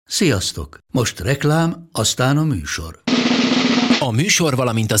Sziasztok! Most reklám, aztán a műsor. A műsor,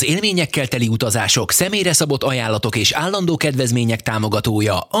 valamint az élményekkel teli utazások, személyre szabott ajánlatok és állandó kedvezmények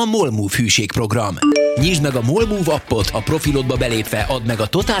támogatója a MOL Move hűségprogram. Nyisd meg a MOL Move appot, a profilodba belépve add meg a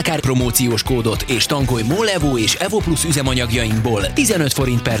Totalcar promóciós kódot és tankolj MOL Evo és Evo Plus üzemanyagjainkból 15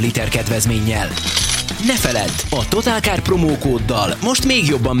 forint per liter kedvezménnyel. Ne feledd, a Totalcar promókóddal most még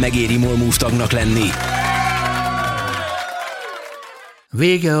jobban megéri MOL Move tagnak lenni.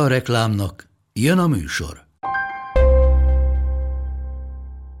 Vége a reklámnak, jön a műsor.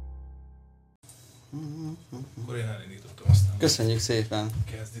 Akkor én elindítottam, aztán Köszönjük szépen.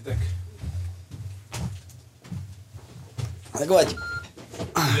 kezditek. Meg vagy?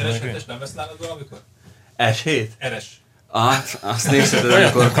 Üres nem vesz nálad valamikor? S7? Eres. Azt nézted, hogy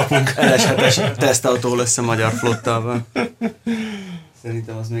akkor kapunk LS7-es tesztautó lesz a magyar flottával.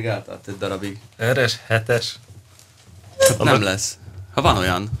 Szerintem az még átállt egy darabig. RS7-es. Nem lesz. Ha van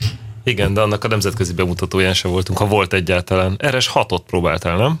olyan. Igen, de annak a nemzetközi bemutatóján sem voltunk, ha volt egyáltalán. RS6-ot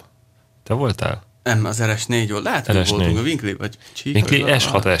próbáltál, nem? Te voltál? Nem, az RS4 volt. Lehet, hogy RS4. voltunk a Winkli vagy Csík. Winkli vagy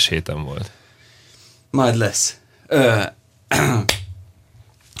S6 S7-en volt. Majd lesz.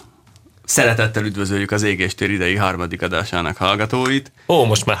 Szeretettel üdvözöljük az Égéstér idei 3. adásának hallgatóit. Ó,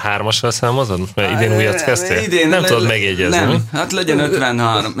 most már 3-assal számozod? Most már idén újat kezdtél? Idén Nem tudod megjegyezni. Nem, hát legyen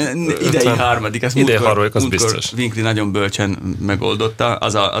 53. Idei 3. Idei harmadik, az biztos. Winkli nagyon bölcsen megoldotta.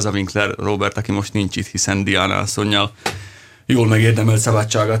 Az a Winkler Robert, aki most nincs itt, hiszen Diana asszonnyal jól megérdemelt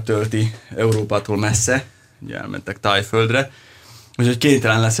szabadságot tölti Európától messze. Ugye elmentek Tájföldre. Úgyhogy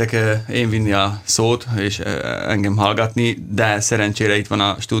kénytelen leszek én vinni a szót, és engem hallgatni, de szerencsére itt van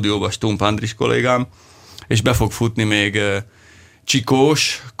a stúdióban Stump Andris kollégám, és be fog futni még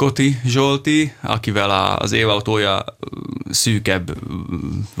Csikós Koti Zsolti, akivel az évautója szűkebb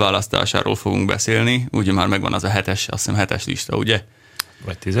választásáról fogunk beszélni. Ugye már megvan az a 7-es, azt hiszem 7-es lista, ugye?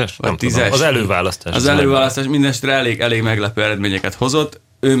 Vagy 10-es? Vagy Nem 10-es. tudom. Az előválasztás. Az előválasztás mindenesetre elég meglepő eredményeket hozott.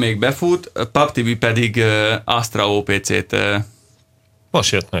 Ő még befut, Pap Tibi pedig Astra OPC-t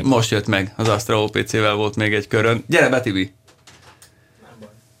Most jött meg. Az Astra OPC-vel volt még egy körön. Gyere be, Tibi!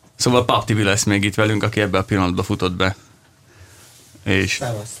 Szóval Pap Tibi lesz még itt velünk, aki ebbe a pillanatban futott be. És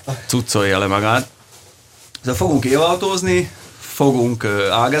cuccolja le magát. Szóval fogunk évautózni, fogunk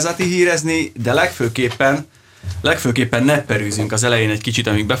ágazati hírezni, de legfőképpen nepperűzünk az elején egy kicsit,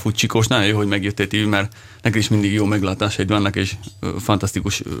 amíg befut Csikós. Nagyon jó, hogy megjöttél, Tibi, mert neked is mindig jó meglátásaid vannak, és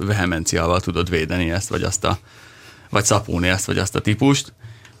fantasztikus vehemenciával tudod védeni ezt, vagy szapulni ezt, vagy azt a típust.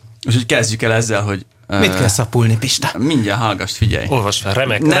 Úgyhogy kezdjük el ezzel, hogy... Mit kell szapulni, Pista? Mindjárt hallgass, figyelj. Olvasd fel,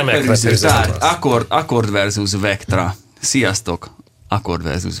 remek Akkord versus Vectra. Sziasztok, Akkord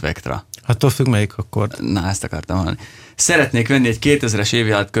versus Vectra. Attól függ, melyik akkord. Na, ezt akartam hallani. Szeretnék venni egy 2000-es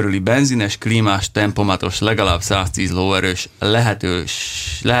évjárat körüli benzines, klímás, tempomatos, legalább 110 lóerős,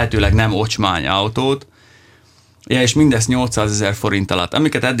 lehetőleg nem ocsmány autót, és mindezt 800 000 forint alatt.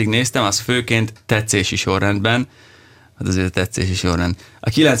 Amiket eddig néztem, az főként tetszési sorrendben, hát azért a tetszési sorrend. A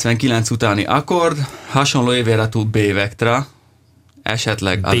 99 utáni Akkord, hasonló évjáratú B-Vectra,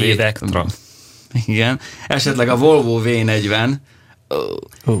 esetleg a B-Vectra. Igen, esetleg a Volvo V40.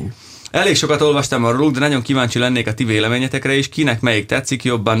 Elég sokat olvastam arról, de nagyon kíváncsi lennék a ti véleményetekre is, kinek melyik tetszik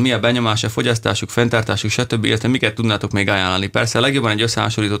jobban, mi a benyomása, fogyasztásuk, fenntartásuk, stb. Illetve miket tudnátok még ajánlani. Persze a legjobban egy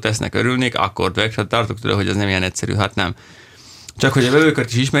összehasonlító tesznek örülnék, Akkord Vectra, tartok tőle, hogy ez nem ilyen egyszerű, hát nem. Csak hogy a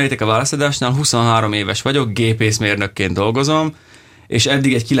vevőkört is ismeritek a válaszadásnál, 23 éves vagyok, gépészmérnökként dolgozom, és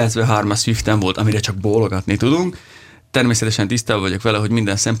eddig egy 93-as Swiften volt, amire csak bólogatni tudunk. Természetesen tisztában vagyok vele, hogy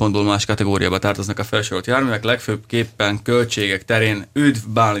minden szempontból más kategóriába tartoznak a felsorolt járművek, legfőbbképpen költségek terén. Üdv,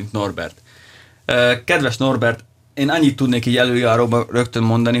 Bálint Norbert. Kedves Norbert, én annyit tudnék így előjáróban rögtön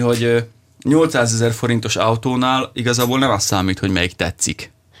mondani, hogy 800 000 forintos autónál igazából nem az számít, hogy melyik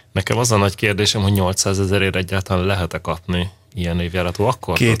tetszik. Nekem az a nagy kérdésem, hogy 800 000-ért egyáltalán lehet-e kapni ilyen évjáratú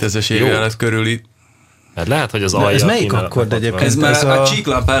akkordot? 2000-es évjárat körüli. Mert lehet, hogy az alja... Ez melyik akkord egyébként? Ez már a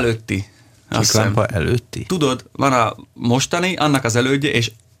csíklámpa előtti. Csíklámpa előtti? Tudod, van a mostani, annak az elődje,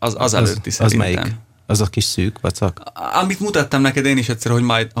 és az előtti szerintem. Az melyik? Az a kis szűk vacak? Amit mutattam neked én is egyszer, hogy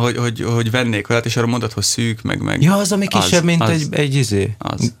majd, hogy vennék olyat, és arra mondod, hogy szűk, meg... Ja, az, ami kisebb, mint egy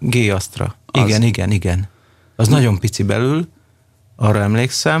G-Astra. Igen. Az nagyon pici belül, arra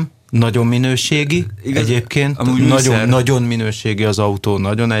emlékszem, nagyon minőségi, egyébként, nagyon minőségi az autó,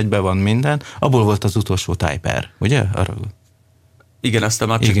 nagyon egybe van minden. Abból volt az utolsó Type R, ugye? Arra... Igen, aztán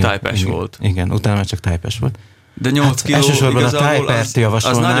már csak Type S volt. Igen, utána már csak Type S volt. De 8 kiló elsősorban a Type R-t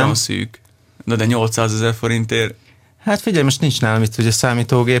javasolnám. Az nagyon szűk. De 800 000 forintért... Hát figyelj, most nincs nálam itt ugye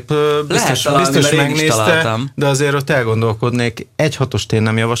számítógép, biztos megnézte, de azért ott elgondolkodnék. 1.6-ost én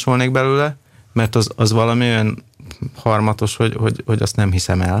nem javasolnék belőle, mert az valami olyan harmatos, hogy azt nem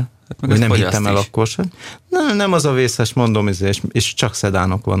hiszem el. Hogy nem hittem el akkor sem. Nem az a vészes, mondom, és csak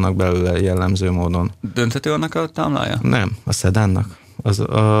szedánok vannak belőle jellemző módon. Dönthető annak a támlája? Nem, a szedánnak.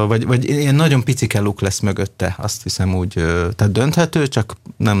 Vagy ilyen nagyon picike luk lesz mögötte, azt hiszem úgy, tehát dönthető, csak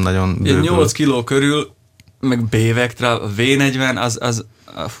nem nagyon bővül. 8 kiló körül, meg B-Vectra, V40,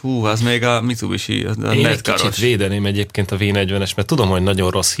 az még a Mitsubishi, a Én egy kicsit védeném egyébként a V40-es, mert tudom, hogy nagyon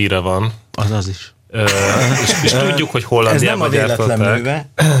rossz híre van. Az is. És tudjuk, hogy Hollandiában gyártották.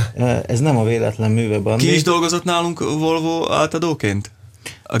 Ez nem a véletlen műve, Bandi. Ki is dolgozott nálunk Volvo átadóként?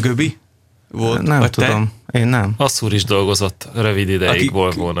 A Göbi? Volt? Nem tudom. Én nem. Asszúr is dolgozott rövid ideig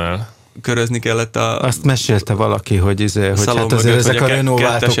Volvo-nál. Körözni kellett Azt mesélte valaki, hogy hát azért ezek a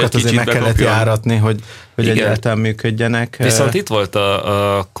Renault-váltókat azért meg kellett járatni, hogy egyáltalán működjenek. Viszont itt volt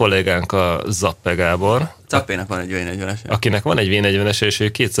a kollégánk, a Zappe Gábor. Zappének van egy V40-es. Akinek van egy V40-es, és ő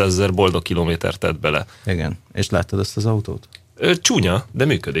 200 000 boldog kilométert tett bele. Igen. És láttad ezt az autót? Csúnya, de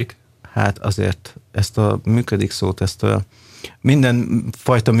működik. Hát azért ezt a működik szót, minden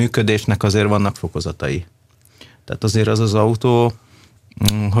fajta működésnek azért vannak fokozatai. Tehát azért az autó,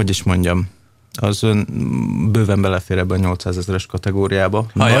 hogy is mondjam, az bőven belefér ebben a 800 000-es kategóriába.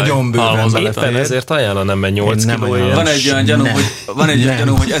 Nagyon bőven belefér. Ezért ajánlanám, mert 8 kilóért. Van egy olyan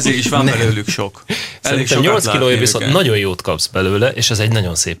gyanú, hogy ezért is van belőlük sok. Szerintem 8 kilóért viszont nagyon jót kapsz belőle, és ez egy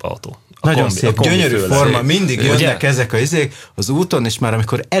nagyon szép autó. Nagyon szép, gyönyörű forma, mindig jönnek ezek az úton, és már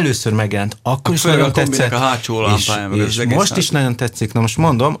amikor először megjelent, akkor is nagyon tetszett. A hátsó lámpáján, és most is nagyon tetszik. Na most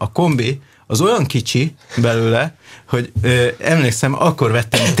mondom, a kombi az olyan kicsi belőle, hogy emlékszem, akkor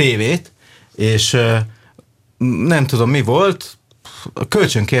vettem tévét, és nem tudom mi volt,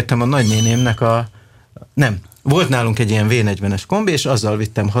 kölcsönkértem a nagynénémnek volt nálunk egy ilyen V40-es kombi, és azzal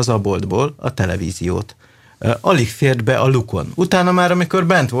vittem haza a boltból a televíziót. Alig fért be a lukon. Utána már, amikor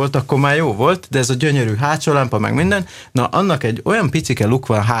bent volt, akkor már jó volt, de ez a gyönyörű hátsó lámpa, meg minden, na annak egy olyan picike luk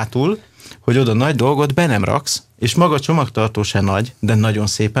van hátul, hogy oda nagy dolgot be nem raksz, és maga csomagtartó se nagy, de nagyon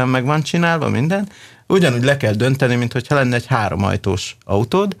szépen meg van csinálva minden, ugyanúgy le kell dönteni, mintha lenne egy 3 ajtós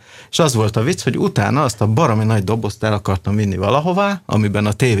autód, és az volt a vicc, hogy utána azt a baromi nagy dobozt el akartam vinni valahová, amiben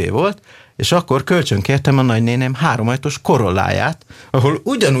a tévé volt, és akkor kölcsönkértem a nagynéném 3 ajtós Corolláját, ahol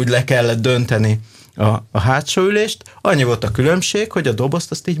ugyanúgy le kellett dönteni a hátsó ülést, annyi volt a különbség, hogy a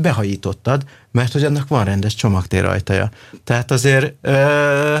dobozt azt így behajítottad, mert hogy annak van rendes csomagtér ajtaja. Tehát azért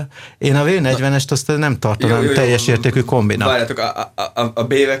én a V40-est azt nem tartanám teljes értékű kombinak. Várjátok, a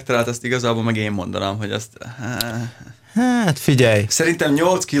B-Vectrát azt igazából meg én mondanám, hogy azt... Hát figyelj. Szerintem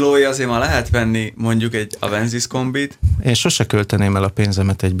 8 kilója azért már lehet venni mondjuk egy Avensis kombit. Én sose költeném el a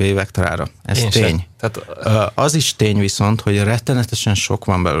pénzemet egy B-Vectrára. Ez én tény. Tehát, az is tény viszont, hogy rettenetesen sok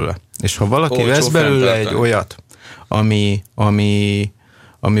van belőle. És ha valaki vesz belőle egy olyat,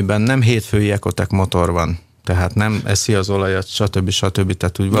 amiben nem hétfői Ecotec motor van, tehát nem eszi az olajat, stb.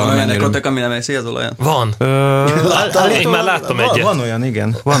 Tehát úgy van olyan Ecotec, ami nem eszi az olajat? Van. Én már láttam egyet. Van olyan,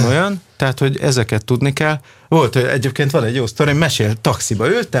 igen. Van olyan, tehát hogy ezeket tudni kell. Volt, egyébként van egy jó sztori, mesél, taxiba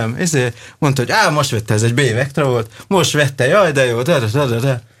ültem, mondta, hogy most vette, ez egy B-Vectra volt, most vette, jaj, de jó, de.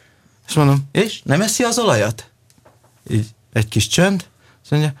 És mondom, és nem eszi az olajat? Így egy kis csönd,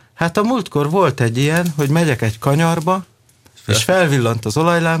 azt mondja, hát a múltkor volt egy ilyen, hogy megyek egy kanyarba, és felvillant az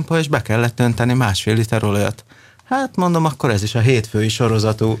olajlámpa, és be kellett önteni 1,5 liter olajat. Hát mondom, akkor ez is a hétfői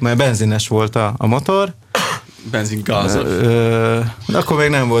sorozatú, mert benzines volt a motor. Benzingázos. Akkor még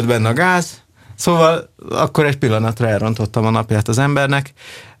nem volt benne a gáz, szóval akkor egy pillanatra elrontottam a napját az embernek,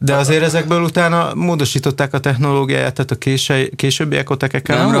 de azért ezekből utána módosították a technológiáját, tehát a későbbi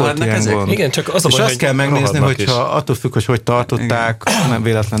Ecotecekkel nem volt ilyen gond. Igen, csak az a és baj, azt kell megnézni, hogyha attól függ, hogy tartották, nem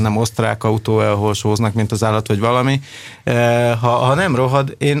véletlen nem osztrák autó, ahol sóznak, mint az állat, vagy valami. Ha nem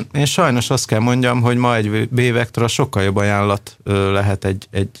rohad, én sajnos azt kell mondjam, hogy ma egy B-Vectra sokkal jobb ajánlat lehet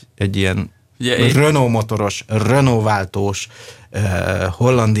egy ilyen Renault motoros, Renault váltós,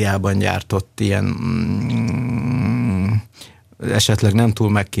 Hollandiában gyártott ilyen esetleg nem túl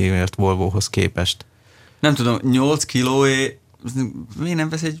megkímélt Volvohoz képest. Nem tudom, 8 kilóé, miért nem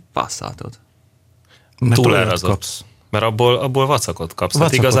vesz egy Passatot? Túlárazott. Mert abból vacakot kapsz.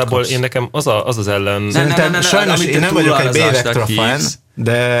 Hát igazából én nekem az az ellen... Sajnos én nem vagyok egy B-Vectra fan,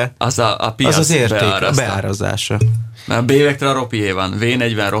 de az érték, a beárazása. Mert a B-Vectra ropié van,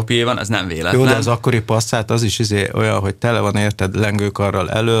 V40 ropié van, ez nem véletlen. Jó, de az akkori Passat az is olyan, hogy tele van érted lengőkarral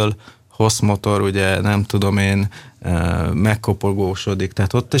elől, hosszmotor, ugye nem tudom én, megkopogósodik,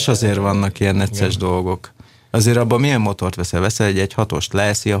 tehát ott is azért vannak ilyen necces dolgok. Azért abban milyen motort veszel? Veszel egy 1.6-ost,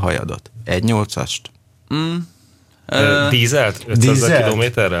 leeszi a hajadat. 1.8-ast? Dízelt? 500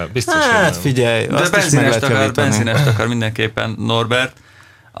 kilométerrel? Biztos, hát figyelj, de benzinest akar mindenképpen Norbert.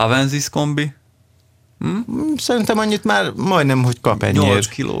 Avensis kombi? Szerintem annyit már majdnem, hogy kap ennyiért. 8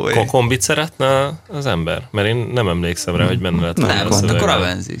 kiló. Kombit szeretne az ember? Mert én nem emlékszem rá, hogy benne lett. Nem, akkor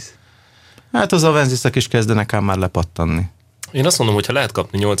Avensis. Hát az Avensisek is kezdenek ám már lepattanni. Én azt mondom, hogy ha lehet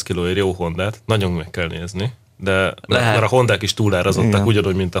kapni 8 kilóért jó Hondát, nagyon meg kell nézni. De mert a Hondák is túlárazottak,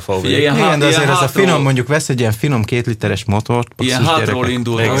 ugyanúgy, mint a VW. Igen, de azért ez a finom, mondjuk vesz egy ilyen finom 2 literes motort. Ilyen hátról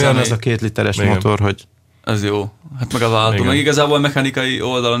indult. Olyan az a 2 literes motor, hogy... Az jó. Hát meg a váltó. Meg igazából mechanikai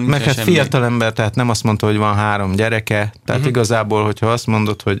oldalon nincsen meg hát semmi. fiatalember, tehát nem azt mondta, hogy van 3 gyereke. Tehát igazából, hogyha azt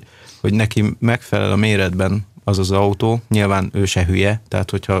mondod, hogy neki megfelel a méretben az autó, nyilván ő se hülye, tehát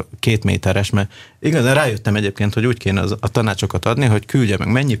hogyha 2 méteres, mert igazán rájöttem egyébként, hogy úgy kéne a tanácsokat adni, hogy küldje meg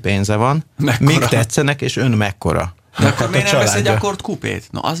mennyi pénze van, még tetszenek, és ön mekkora. De akkor miért nem vesz egy Accord kupét?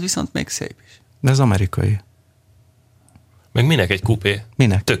 Na, az viszont még szép is. De ez amerikai. Meg minek egy kupé?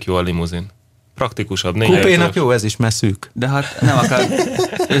 Minek? Tök jó a limuzin. Praktikusabb. Kupénak jó, ez is, mert szűk. De hát nem akar,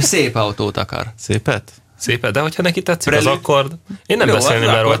 ő szép autót akar. Szépet? Szépet, de hogyha neki tetszik az Accord, én nem beszélném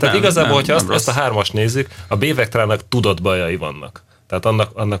erről. Tehát igazából, hogyha ezt a 3-as nézzük, a B-Vectrának tudott bajai vannak. Tehát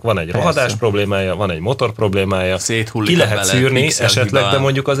annak van egy rohadás problémája, van egy motor problémája. Ki lehet szűrni esetleg, de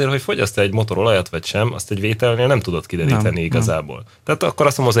mondjuk azért, hogy fogyaszt egy motorolajat vagy sem, azt egy vételnél nem tudod kideríteni igazából. Nem. Tehát akkor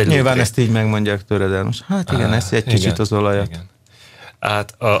azt mondom, az egy nyilván ezt így megmondják tőled. Hát igen, ezt egy kicsit az olajat. Igen.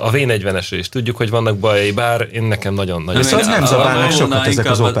 Hát a V40-esre is tudjuk, hogy vannak bajai, bár én nekem nagyon-nagyon... Viszont nem zavarnak sokat ezek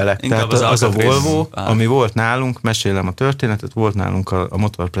az Opelek. Tehát az a Volvo, ami volt nálunk, mesélem a történetet, volt nálunk a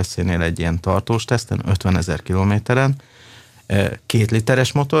Motorpress-nél egy ilyen tartós teszten, 50 000 kilométeren, 2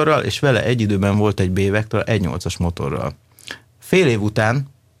 literes motorral, és vele egy időben volt egy B-Vectra 1.8-as motorral. Fél év után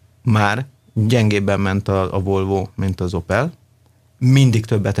már gyengébben ment a Volvo, mint az Opel. Mindig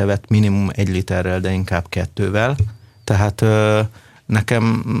többet evett, minimum 1 literrel, de inkább 2-vel. Tehát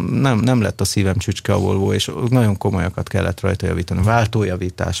nekem nem lett a szívem csücske a Volvo, és nagyon komolyakat kellett rajta javítani.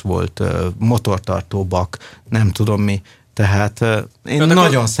 Váltójavítás volt, motortartó bak, nem tudom mi. Tehát én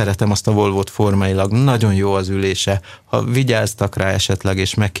nagyon szeretem azt a Volvót formailag, nagyon jó az ülése. Ha vigyáztak rá esetleg,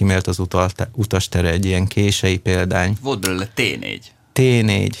 és megkímélt az utastere egy ilyen kései példány. Volt belőle T4.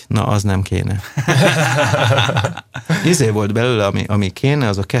 T4, na az nem kéne. Volt belőle, ami kéne,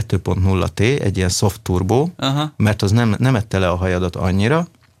 az a 2.0T, egy ilyen soft turbo, mert az nem ette le a hajadat annyira,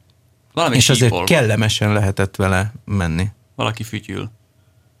 valami és azért kellemesen lehetett vele menni. Valaki fütyül.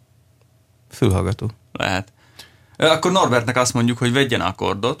 Fülhallgató. Lehet. Akkor Norbertnek azt mondjuk, hogy vegyen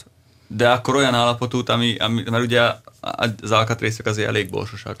Accordot, de akkor olyan állapotút, mert ugye az alkatrészek azért elég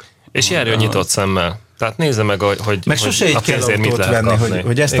borsosak. És járjon nyitott szemmel. Tehát nézze meg, hogy meg sose így kell autót venni,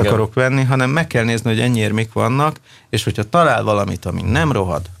 hogy ezt akarok venni, hanem meg kell nézni, hogy ennyiért mik vannak, és hogyha talál valamit, ami nem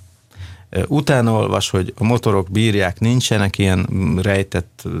rohad, utána olvas, hogy a motorok bírják, nincsenek ilyen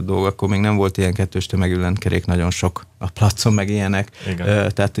rejtett dolgok, akkor még nem volt ilyen 2-es tömegű lentkerék nagyon sok a placon, meg ilyenek.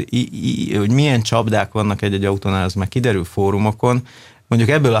 Tehát hogy milyen csapdák vannak egy autónál, az meg kiderül fórumokon.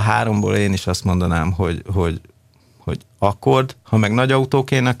 Mondjuk ebből a 3-ból én is azt mondanám, hogy Accord, ha meg nagy autó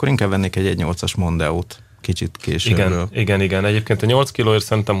kéne, akkor inkább vennék egy 1.8-as Mondeót kicsit későbbről. Igen. Egyébként a 8 kilóért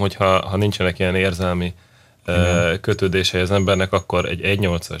szerintem, hogyha nincsenek ilyen érzelmi kötődései az embernek, akkor egy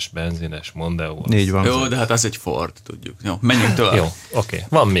 1.8-as benzines Mondeo. Így van. Jó, de hát az egy Ford, tudjuk. Jó, menjünk tovább. Jó, oké.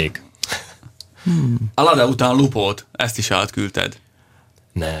 Van még. A Lada után Lupót, ezt is átküldted.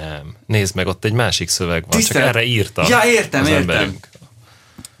 Nem. Nézd meg, ott egy másik szöveg van. Csak erre írta. Ja, értem.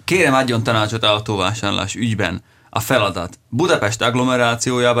 Kérem, adjon tanácsot autóvásárlás ügyben. A feladat. Budapest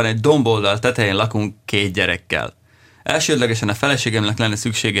agglomerációjában egy domboldal tetején lakunk 2 gyerekkel. Elsődlegesen a feleségemnek lenne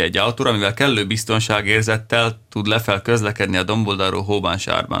szüksége egy autóra, amivel kellő biztonságérzettel tud lefel közlekedni a domboldalról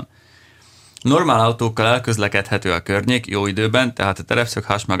Hóbánsárban. Normál autókkal elközlekedhető a környék jó időben, tehát a terepszög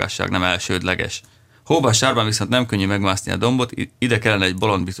hasmagasság nem elsődleges. Hóbánsárban viszont nem könnyű megmászni a dombot, ide kellene egy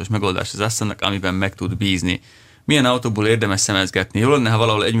bolondbiztos megoldás az asszonynak, amiben meg tud bízni. Milyen autóból érdemes szemezgetni? Jó lenne, ha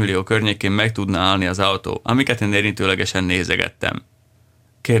valahol 1 millió környékén meg tudna állni az autó, amiket én érintőlegesen nézegettem.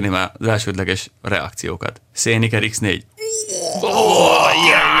 Kérni már az elsődleges reakciókat. Széniker X4.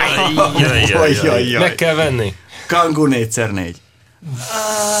 Meg kell venni. Kangoo 4x4.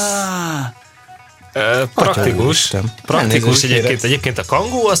 Praktikus. Praktikus egyébként a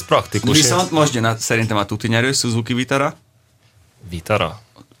Kangoo az praktikus. Viszont most jön szerintem a tuti nyerő Suzuki Vitara. Vitara?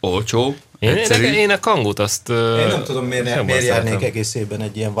 Olcsó. Én a Kangót azt... Én nem tudom, miért járnék egész évben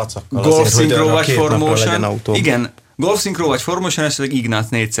egy ilyen vacakkal. Golf Synchro vagy Formotion. Igen, Golf Synchro vagy Formotion, esetleg Ignaz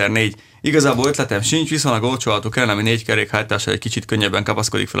 4x4. Igazából ötletem sincs, viszonylag olcsó autó kellene, ami 4 kerékhajtással egy kicsit könnyebben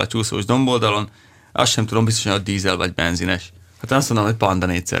kapaszkodik fel a csúszós domboldalon. Azt sem tudom biztosan, hogy dízel vagy benzines. Hát azt mondom, hogy Panda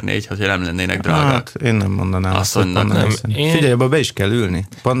 4x4, hogyha nem lennének drágák. Hát én nem mondanám azt, hogy nem. Figyelj, abba be is kell ülni.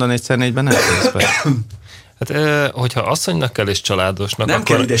 Panda 4x4-ben nem kész be. Hát, hogyha asszonynak kell és családosnak, nem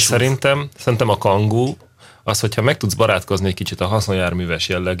akkor szerintem a Kangoo, az, hogyha meg tudsz barátkozni egy kicsit a haszonjárműves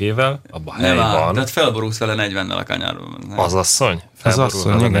jellegével, abban hely van. Tehát felborulsz vele 40-nel a kanyarban. Az asszony? Felborul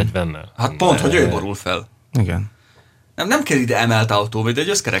vele 40-nel? Hát pont, hogy ő borul fel. Igen. Nem kell ide emelt autó, vagy egy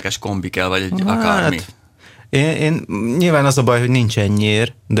összkerekes kombi kell, vagy egy akármi. Én nyilván az a baj, hogy nincs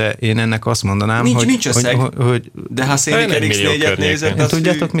ennyiért, de én ennek azt mondanám, nincs összeg, hogy de ha Scenic RX4-et nézett,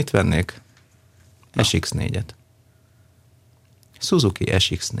 tudjátok, mit vennék? SX4-et. Suzuki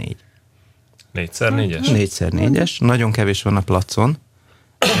SX4. 4x4-es? 4x4-es, nagyon kevés van a placon.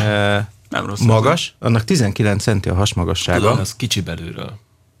 Nem rossz. Magas, annak 19 centi a hasmagassága. Tudom, az kicsi belülről.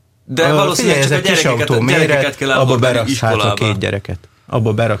 De valószínűleg csak a gyerekeket kell abba beraksz hát a 2 gyereket.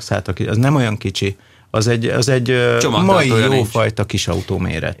 Abba beraksz hát a 2. Az nem olyan kicsi. Az egy mai jófajta kis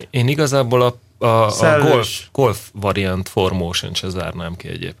autóméret. Én igazából a golf variant 4Motion se zárnám ki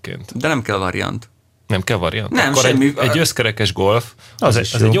egyébként. De nem kell variant. Nem kell variant? Nem, akkor semmi. Egy összkerekes Golf, az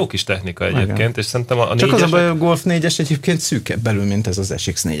egy jó kis technika egyébként, igen. És szerintem a 4-es... Csak az a baj, a Golf 4-es egyébként szűkebb belül, mint ez az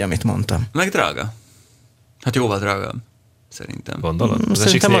SX4, amit mondtam. Meg drága. Hát jóval drágább, szerintem. Gondolod?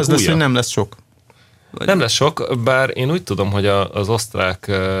 Szerintem az lesz, hogy nem lesz sok. Nem lesz sok, bár én úgy tudom, hogy az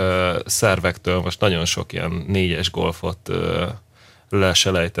osztrák szervektől most nagyon sok ilyen 4-es Golfot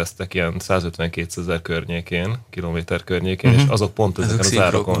leselejteztek ilyen 150-200 ezer környékén, kilométer környékén, és azok pont ezeken az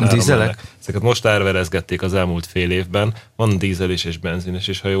árakon áramelnek. Ezeket most árverezgették az elmúlt fél évben, van dízelis és benzinis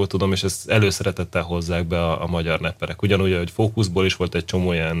is, ha jól tudom, és ezt előszeretettel hozzák be a magyar nepperek. Ugyanúgy, hogy Focusból is volt egy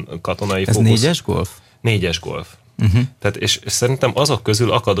csomó ilyen katonai Focus. Ez 4-es Golf? 4-es Golf. Tehát, és szerintem azok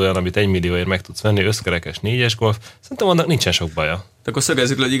közül akad olyan, amit 1 millióért meg tudsz venni, összkerekes 4-es Golf, szerintem annak nincsen sok baja. De akkor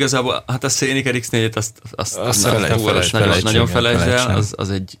szögezzük le, hogy igazából hát a Scenic RX4-et azt nagyon felejtsd el, az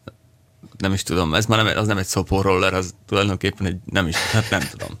egy, nem is tudom, ez már az nem egy szopóroller, az tulajdonképpen egy, nem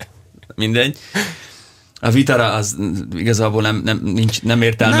tudom, mindegy. A Vitara az igazából nem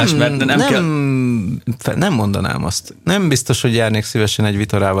értelmes, mert nem kell... Nem mondanám azt. Nem biztos, hogy járnék szívesen egy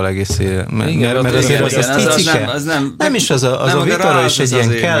Vitarával egész éjjel. Mert azért az picike. Nem is az a Vitara is egy ilyen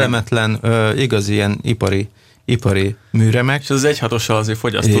kellemetlen, igazi ilyen ipari műremek. És az 1.6-ossal azért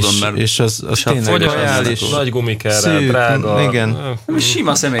fogyaszt, tudom, mert... És az tényleg reális. Nagy gumikerrel, drága. Igen.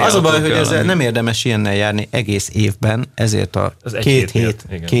 Sima személy. Az a baj, hogy ez nem érdemes ilyennel járni egész évben, ezért a 2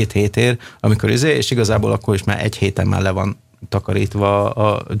 hétért, amikor és igazából akkor is már 1 héten már le van takarítva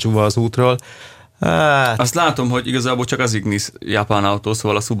a dzsuva az útról. Hát. Azt látom, hogy igazából csak az Ignis japán autó,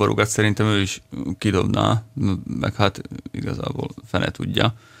 szóval a Subaru-gat szerintem ő is kidobná, meg hát igazából fene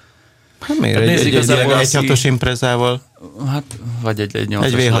tudja. Hát miért? Egy 1.6-os Imprezával? Hát, vagy egy 8-as.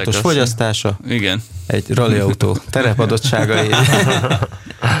 Egy V6-os fogyasztása? Igen. Egy rallyautó terepadottságai.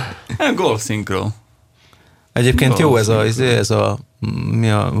 Golf Synchro. Egyébként jó ez a mi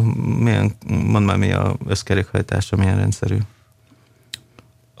a összkerékhajtása, milyen rendszerű?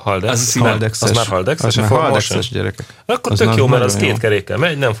 Haldex? Az már Haldex? Az már Haldexes gyerekek. Akkor tök jó, mert az 2 kerékkel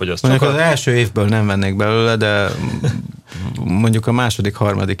megy, nem fogyaszt sokat. Mondjuk az első évből nem vennék belőle, de mondjuk a második,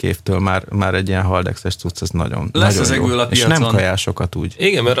 harmadik évtől már egy ilyen Haldexes cucc, az nagyon, lesz nagyon az jó. És nem kajásokat úgy.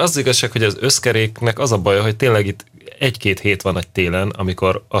 Igen, mert az igazság, hogy az összkeréknek az a baj, hogy tényleg itt 1-2 hét van egy télen,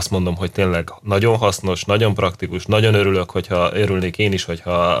 amikor azt mondom, hogy tényleg nagyon hasznos, nagyon praktikus, nagyon örülök, örülnék én is,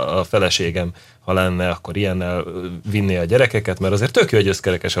 hogyha a feleségem, ha lenne, akkor ilyennel vinné a gyerekeket, mert azért tök jó egy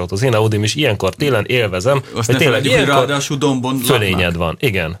összkerekes autó. Az én Audim is ilyenkor télen élvezem, hogy tényleg ilyenkor fölényed van.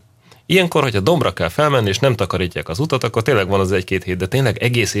 Igen. Ilyenkor, hogyha dombra kell felmenni, és nem takarítják az utat, akkor tényleg van az 1-2 hét, de tényleg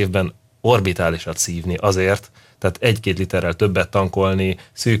egész évben orbitálisat szívni azért, tehát 1-2 literrel többet tankolni,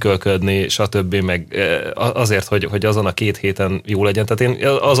 szűkölködni, stb. Meg azért, hogy azon a 2 héten jó legyen. Tehát én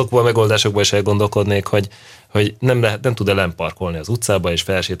azokból a megoldásokból is elgondolkodnék, hogy nem tud-e lemparkolni az utcába, és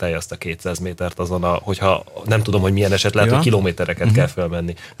felsétálja azt a 200 métert azon hogyha nem tudom, hogy milyen eset lehet, hogy kilométereket kell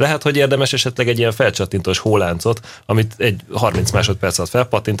felmenni. Lehet, hogy érdemes esetleg egy ilyen felcsattintós hóláncot, amit egy 30 másodperc alatt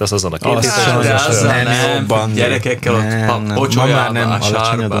felpattintasz azon a 2 héten. Gyerekekkel ott pocsolyálva a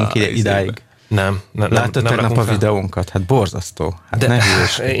sárba. Idáig. Nem. Láttad tegnap a videónkat? Hát borzasztó.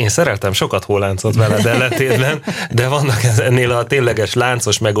 Én szereltem sokat hóláncot veled ellentétben, de vannak ennél a tényleges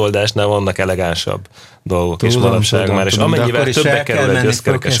láncos megoldásnál vannak elegánsabb dolgok is manapság már, és amennyivel többe kerül egy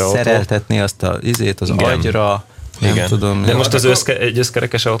összkerekes autó. Szereltetni azt az agyra, igen. Tudom. De most egy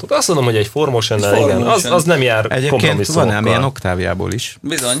összkerekes autót, azt mondom, hogy egy 4Motionnál, igen, az nem jár kompromisszumokkal. Egyébként van ám ilyen Octaviából is.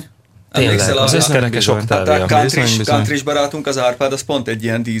 Bizony. Tényleg, az összkerekes Octavia. A country barátunk, az Árpád, az pont egy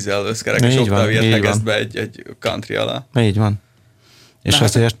ilyen dízel összkerekes Octaviát tegeszt be egy country alá. Így van. És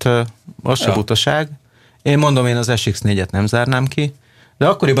azért az se butaság. Én mondom, én az SX4-et nem zárnám ki, de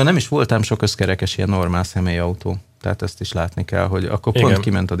akkoriban nem is voltam sok összkerekes ilyen normál személyautó. Tehát ezt is látni kell, hogy akkor pont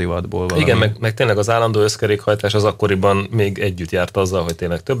kiment a divatból valami. Igen, meg tényleg az állandó összkerékhajtás az akkoriban még együtt járt azzal, hogy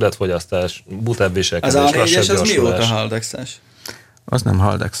tényleg többletfogyasztás, butább viselkedés, lassabb gyorsulás. Az A4-es az mióta Haldexes? Az nem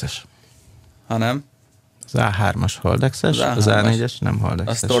Haldexes. Hanem? Az A3-as Haldexes, az A4-es nem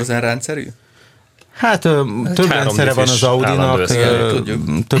Haldexes. Az Torzen rendszerű? Hát több rendszere van az Audinak,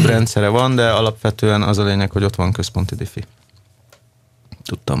 több rendszere van, de alapvetően az a lényeg, hogy ott van központi diffi.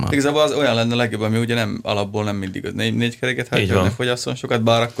 Tudtam már. Igazából az olyan lenne legjobb, ami ugye nem alapból nem mindig négy keréket hátja, hogy ne fogyasszon sokat,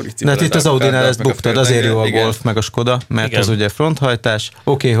 bár akkor is cipeled. De itt az Audinál ezt buktad, azért jó a Golf meg a Skoda, mert az ugye fronthajtás.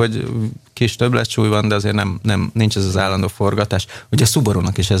 Oké, hogy kis többletsúly van, de azért nincs ez az állandó forgatás. Ugye a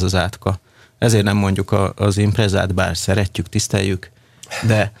Subarunak is ez az átka. Ezért nem mondjuk az Imprezát, bár szeretjük, tiszteljük,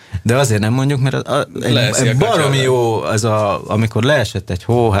 de azért nem mondjuk, mert baromi jó az amikor leesett egy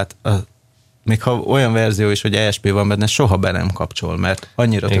hó, hát még ha olyan verzió is, hogy ESP van benne, soha be nem kapcsol, mert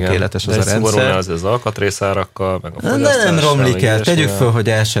annyira tökéletes az a rendszer. Az alkatrészárakkal, meg a fogyasztás. Nem romlik el, tegyük föl, hogy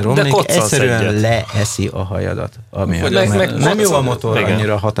el se romlik, egyszerűen leeszi a hajadat. Nem jó a motor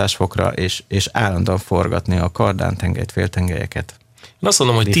annyira hatásfokra, és állandóan forgatni a kardántengelyt, féltengelyeket. Én azt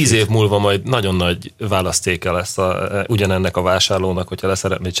mondom, hogy 10 év múlva majd nagyon nagy választéke lesz ugyanennek a vásárlónak, hogyha le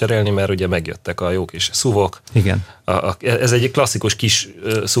szeretné cserélni, mert ugye megjöttek a jó kis SUV-ok. Igen. Ez egy klasszikus kis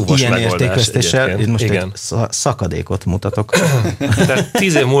SUV-os megoldás. Ilyen értékvesztéssel, én most egy szakadékot mutatok. Tehát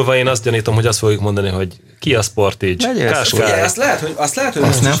 10 év múlva én azt gyanítom, hogy azt fogjuk mondani, hogy Kia Sportage, Qashqai. Azt lehet, hogy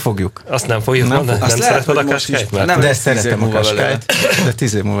azt nem fogjuk. Azt nem fogjuk mondani? Nem szereted a Qashqait? De szeretem a Qashqait, de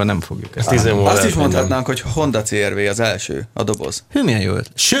 10 év múlva nem fogjuk ezt. Azt is mondhatnánk, hogy Honda CR-V az első, a doboz. Milyen jó.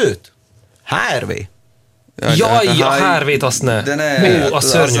 Sőt, HR-V. Jaj, a HR-V-t azt ne. De ne. A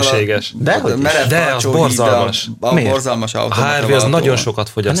szörnyűséges. De az borzalmas. Borzalmas autó. A HR-V az nagyon sokat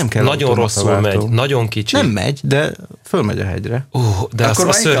fogyaszt. Nagyon rosszul megy, nagyon kicsi. Nem megy, de fölmegy a hegyre. De az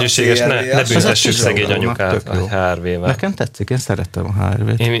a szörnyűséges, ne büntessük szegény anyukát a HR-V-vel. Nekem tetszik, én szerettem a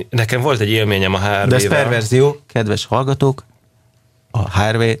HR-V-t. Nekem volt egy élményem a HR-V-vel. De ez perverzió, kedves hallgatók, a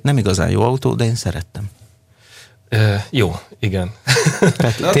HR-V nem igazán jó autó, de én szerettem. Jó, igen.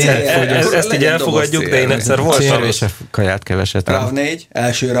 Ezt így elfogadjuk, de én egyszer voltam. CR-V se kaját keveset. RAV4,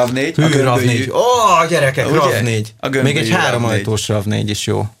 első RAV4. RAV4. Gyerekek, RAV4. Még egy 3 ajtós RAV4 is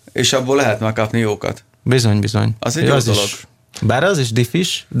jó. És abból lehet már kapni jókat. Bizony. Az egy jó dolog. Bár az is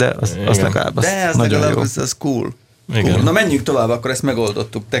diffis, de az legalább nagyon jó. Az cool. Na menjünk tovább, akkor ezt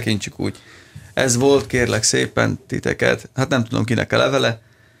megoldottuk, tekintsük úgy. Ez volt, kérlek szépen titeket. Hát nem tudom, kinek a levele,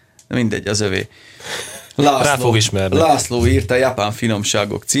 de mindegy, az övé. László írta Japán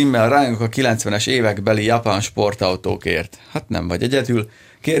finomságok címmel, rajongok a 90-es évekbeli japán sportautókért. Hát nem vagy egyedül.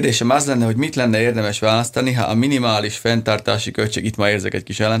 Kérdésem az lenne, hogy mit lenne érdemes választani, ha a minimális fenntartási költség, itt már érzek egy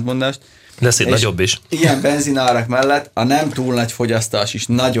kis ellentmondást. Lesz egy nagyobb is. Ilyen benzinárak mellett a nem túl nagy fogyasztás is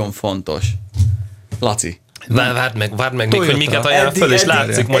nagyon fontos. Laci. Várd meg még, hogy miket ajánl föl, és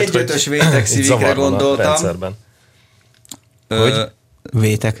látszik majd, hogy 1.5-ös VTEC Civicre gondoltam. Hogy?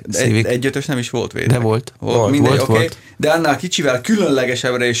 VTEC Civic. 1.5-ös nem is volt VTEC. De volt. Volt. De annál kicsivel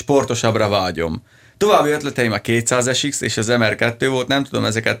különlegesebbre és sportosabbra vágyom. További ötleteim a 200SX és az MR2 volt, nem tudom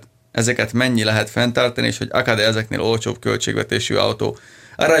ezeket mennyi lehet fenntartani, és hogy akad-e ezeknél olcsóbb költségvetésű autó.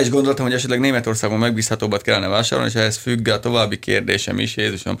 Arra is gondoltam, hogy esetleg Németországban megbízhatóbbat kellene vásárolni, és ehhez függ a további kérdésem is,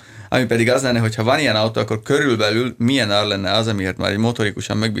 Jézusom. Ami pedig az lenne, hogy ha van ilyen autó, akkor körülbelül milyen ár lenne az, amiért már egy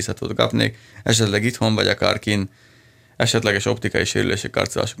motorikusan megbízhatót kapnék, esetleg itthon vagy akár kint, esetleges optikai sérülések,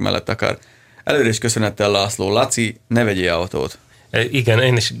 karcolások mellett akár. Előre is köszönettel László. Laci, ne vegyél autót. Igen,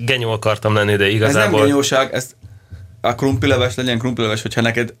 én is genyó akartam lenni, de igazából... Ez nem genyóság, ez a krumplileves legyen krumplileves, hogyha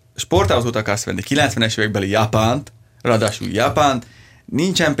neked sportautót akarsz venni, 90-es évekbeli Japánt, ráadásul Japánt,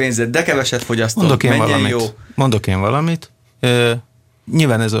 nincsen pénzed, de keveset fogyasztod, menjen jó. Mondok én valamit.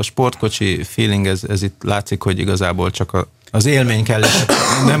 Nyilván ez a sportkocsi feeling, ez itt látszik, hogy igazából csak az élmény kell,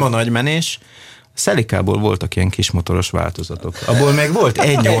 nem a nagy menés. Celikából voltak ilyen kismotoros változatok. Abból még volt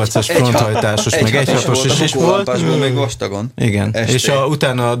 1.8-as fronthajtásos, meg 1.6-os is volt. Még vastagon. Igen. És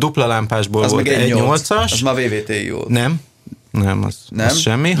utána a dupla lámpásból volt 1.8-as. Az már VVT-i volt. Nem, az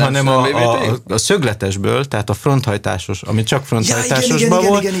semmi, hanem a szögletesből, tehát a fronthajtásos, ami csak fronthajtásosban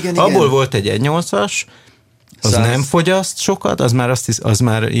volt, abból volt egy 1.8-as, az nem fogyaszt sokat, az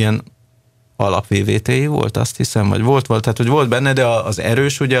már ilyen alap VVT-i volt, azt hiszem, vagy volt, tehát hogy volt benne, de az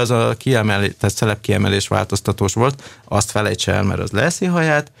erős, ugye az a kiemelés, tehát szelepkiemelés változtatós volt, azt felejts el, mert az leszi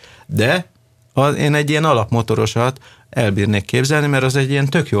haját, de én egy ilyen alapmotorosat elbírnék képzelni, mert az egy ilyen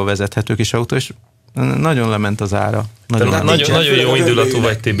tök jól vezethető kis autó, és nagyon lement az ára. Nagyon jó indulatú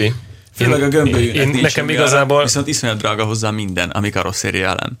vagy, Tibi. Főleg a gömbölyűnek nekem igazából... Viszont iszonyat drága hozzá minden, ami karosszéria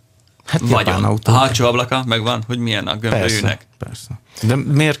ellen. Hát japán autó. A hátsó ablaka megvan, hogy milyen a gömbölyűnek. Persze. De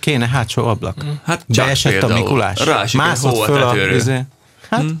miért kéne hátsó ablak? Hát beesett például a Mikulás. Mászott föl a tetőről.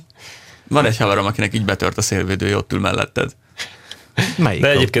 Hát? Van egy haverom, akinek így betört a szélvédője, ott ül melletted. Melyik? De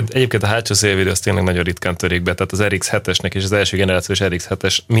egyébként a hátsó szélvédő az tényleg nagyon ritkán törik be, tehát az RX-7-esnek és az első generációs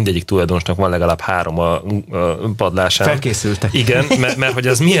RX-7-es mindegyik tulajdonosnak van legalább 3 a padlásán. Felkészültek. Igen, mert hogy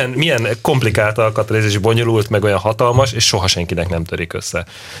az milyen komplikált alkatrész és bonyolult, meg olyan hatalmas, és soha senkinek nem törik össze.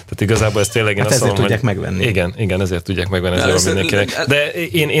 Tehát igazából ez tényleg én hát azt ezért mondom, tudják megvenni. Igen, ezért tudják megvenni ez mindenkinek. De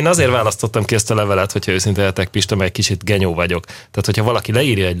én azért választottam ki ezt a levelet, hogyha őszinte lehetek, Pista, mert egy kicsit genyó vagyok. Tehát, hogyha valaki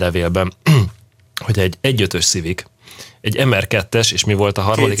leírja egy levélben, hogy egy 1.5-ös Civic, egy MR2-es, és mi volt a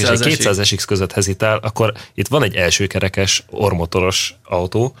harmadik, és egy 200-es között hezitál, akkor itt van egy elsőkerekes ormotoros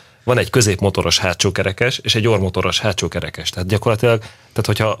autó, van egy középmotoros hátsókerekes, és egy ormotoros hátsókerekes. Tehát gyakorlatilag,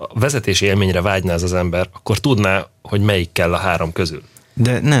 hogyha vezetési élményre vágyná ez az ember, akkor tudná, hogy melyik kell a 3 közül.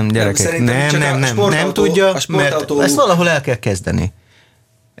 De nem, gyerekek, nem tudja, mert ezt valahol el kell kezdeni.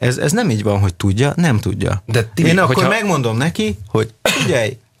 Ez nem így van, hogy tudja, nem tudja. De én akkor megmondom neki, hogy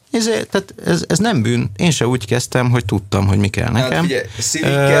figyelj, tehát ez nem bűn. Én se úgy kezdtem, hogy tudtam, hogy mi kell nekem.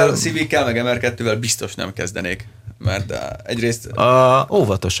 Hát Civic-kel meg MR2-vel biztos nem kezdenék. Mert egyrészt...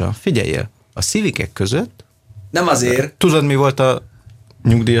 Óvatosan, figyeljél. A Civicek között... Nem azért. Tudod, mi volt a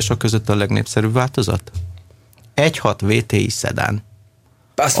nyugdíjasok között a legnépszerűbb változat? 1.6 VTI szedán.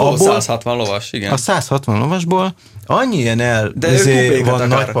 Az 160 lovas, igen. A 160 lovasból annyi ilyen van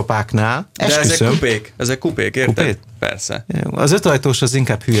nagypapáknál. De ezek kupék, érted? Kupét? Persze. Az 5 ajtós az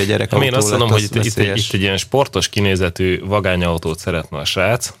inkább hülye gyerek autó. Én azt mondom, hogy itt egy ilyen sportos kinézetű vagányautót szeretne a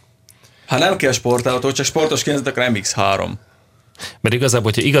srác. Ha nem kell sportautó, csak sportos kinézet, akkor MX-3. Mert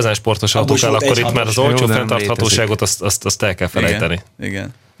igazából, hogyha igazán sportos autó kell, akkor itt már az olcsó fenntarthatóságot azt el kell felejteni.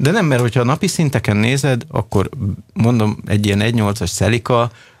 Igen. De nem, mert hogyha a napi szinteken nézed, akkor mondom, egy ilyen 1.8-as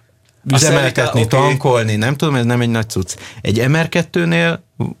Celica, üzemeltetni, tankolni, nem tudom, ez nem egy nagy cucc. Egy MR2-nél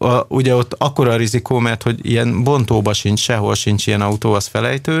ugye ott akkora a rizikó, mert hogy ilyen bontóba sincs, sehol sincs ilyen autó, az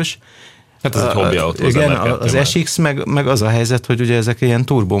felejtős. Hát ez egy hobbi autó. Igen, az SX meg az a helyzet, hogy ugye ezek ilyen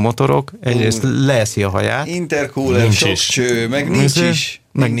turbomotorok, egyrészt leeszi a haját. Intercooler, sok cső,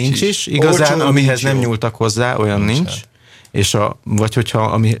 meg nincs is. Igazán, amihez nem nyúltak hozzá, olyan nincs. És vagy hogyha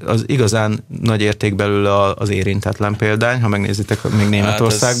ami az igazán nagy érték belőle az érintetlen példány, ha megnézitek még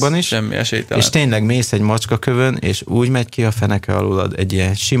Németországban is. Semmi esélytelen. És tényleg mész egy macskakövön, és úgy megy ki a feneke alulad egy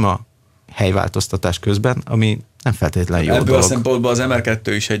ilyen sima helyváltoztatás közben, ami nem feltétlenül jó ebből dolog. A szempontból az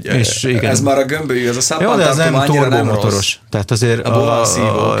MR2 is egy... Ez már a gömbölyű, ez a szappantartom annyira nem rossz. Tehát azért a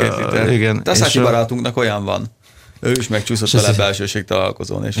bolszívó 2 liter. Igen. Tassási barátunknak olyan van. Ő is megcsúszott vele belsőség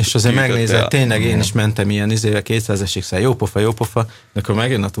találkozón. És azért megnézed, tényleg én is mentem ilyen 200-esig, jó pofa, de akkor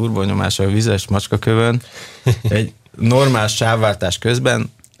megjön a turbonyomás a vizes macskakövön, egy normál sávváltás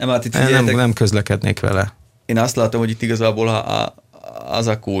közben nem közlekednék vele. Én azt látom, hogy itt igazából az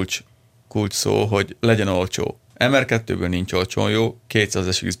a kulcs szó, hogy legyen olcsó. MR2-ből nincs olcsón jó,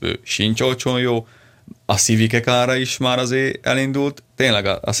 200-esből sincs olcsón jó, a Civicek ára is már azért elindult, tényleg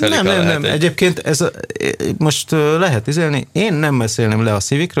a Celica Nem. Egyébként most lehet izélni, én nem beszélném le a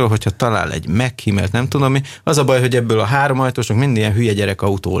Civicről, hogyha talál egy megkímélt, nem tudom mi. Az a baj, hogy ebből a 3 ajtósok mind ilyen hülye gyerek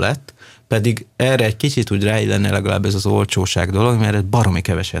autó lett, pedig erre egy kicsit úgy ráillene legalább ez az olcsóság dolog, mert ez baromi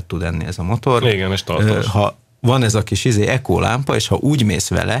keveset tud enni ez a motor. Igen, és tartós. Ha van ez a kis ekolámpa, és ha úgy mész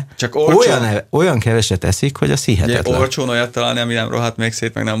vele, olyan keveset eszik, hogy az hihetetlen. Olcsón olyat találni, ami nem rohadt még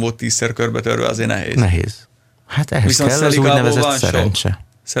szét, meg nem volt 10-szer körbetörve, azért nehéz. Nehéz. Hát ehhez viszont kell az úgynevezett szerencse.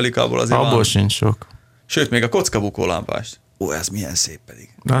 Szelikából azért abból van. Sincs sok. Sőt, még a kockabukó lámpást. Ez milyen szép pedig.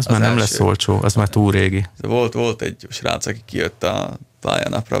 Az már nem lesz olcsó, az már túl régi. Volt egy srác, aki kijött a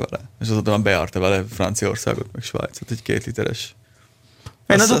pályanapra vele, és azóta már bejárta vele Franciaországot, meg Svájcot, egy 2 literes.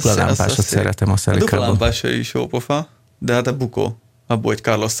 Én a dupla lámpásot szeretem a Celicából. A dupla lámpás is jó pofa, de hát a bukó. Abból egy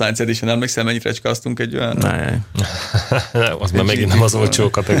Carlos Sainz Edition, emlékszem, mennyire recskáztunk egy olyan... Az már megint nem az olcsó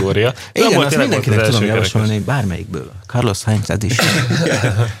kategória. Igen, azt mindenkinek tudom javasolni, bármelyikből. Carlos Sainz Edition.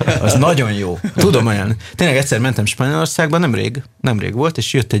 Az nagyon jó. Tudom olyan. Tényleg egyszer mentem Spanyolországban, nemrég volt,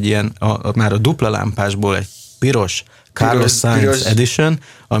 és jött egy ilyen, már a dupla lámpásból egy piros Carlos Sainz Edition,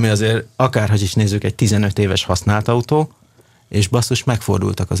 ami azért akárhogy is nézzük, egy 15 éves használt autó, és basszus,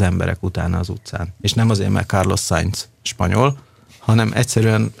 megfordultak az emberek utána az utcán. És nem azért, mert Carlos Sainz spanyol, hanem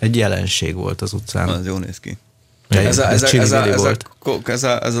egyszerűen egy jelenség volt az utcán. Az jó néz ki. Ez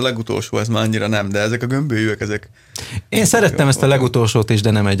a legutolsó, ez már annyira nem, de ezek a gömbölyűek, ezek... Én szerettem ezt a legutolsót is,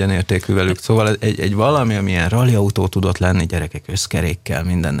 de nem egyenértékű velük. Szóval egy valami, amilyen rallyautó tudott lenni, gyerekek összkerékkel,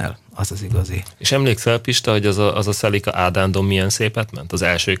 mindennel, az az igazi. És emlékszel, Pista, hogy az a Celica Ádándon milyen szépet ment? Az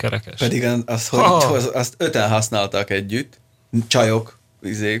első kerekes? Pedig azt 5-en használtak együtt, csajok,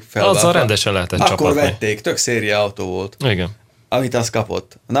 felváltva. Azzal rendesen lehetett csapatni. Akkor vették, tök széria autó volt. Igen. Amit azt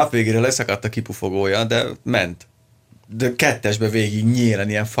kapott. A nap végére leszakadt a kipufogója, de ment. De kettesbe végig nyílen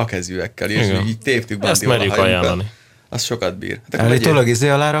ilyen fakezűekkel, és így téptük Bandival a hajunkat. Az sokat bír. Hát állítólag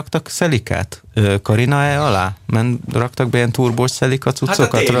alá raktak szelikát? Karina alá? Raktak be ilyen turbós szelika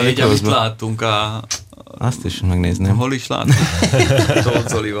cuccokat? Hát a T4, amit láttunk azt is megnézném. Hol is láttunk?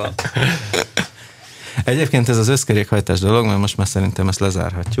 Zolival. Egyébként ez az összkerékhajtás dolog, mert most már szerintem ezt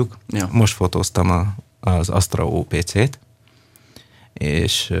lezárhatjuk. Ja. Most fotóztam az Astra OPC-t,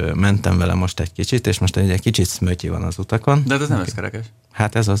 és mentem vele most egy kicsit, és most egy kicsit szmötyi van az utakon. De ez nem összkerekes.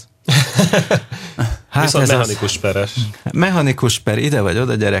 Hát ez az. Hát viszont ez mechanikus peres. Mechanikus per, ide vagy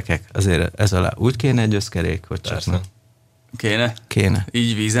oda, gyerekek, azért ez alá úgy kéne egy összkerék, hogy csak nem. Kéne?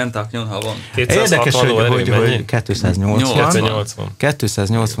 Így vízen, taknyon, havon. Érdekes, hogy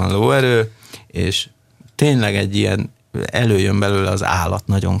 280 lóerő, és tényleg egy ilyen, előjön belőle az állat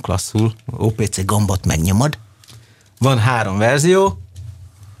nagyon klasszul. OPC gombot megnyomod. Van 3 verzió,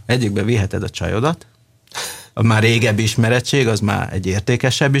 egyikbe viheted a csajodat, a már régebbi ismerettség, az már egy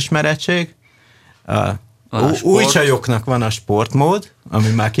értékesebb ismerettség. Új csajoknak van a sportmód, ami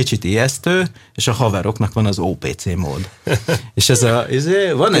már kicsit ijesztő, és a haveroknak van az OPC mód. És ez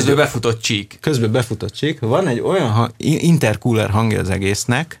van közben befutott csík. Van egy olyan intercooler hangja az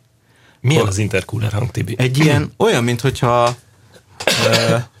egésznek. Milyen az intercooler hang, Tibi? Egy ilyen, olyan, minthogyha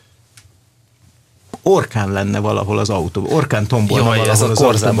orkán lenne valahol az autó. Orkán tombolna valahol ez az a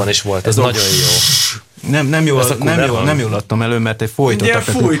Korzában is volt, ez nagyon jó. Nem jól adtam elő, mert egy folytató. Ilyen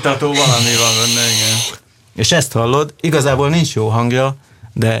fújtató valami van benne, igen. És ezt hallod, igazából nincs jó hangja,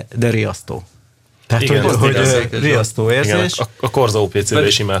 de riasztó. Tehát, igen, hogy riasztó érzés. Igen, a Korza OPC-ből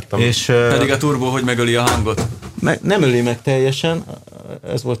is imádtam. És, pedig a turbó hogy megöli a hangot? Nem öli meg teljesen,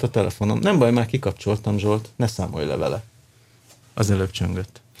 ez volt a telefonom. Nem baj, már kikapcsoltam, Zsolt, ne számolj le vele. Az előbb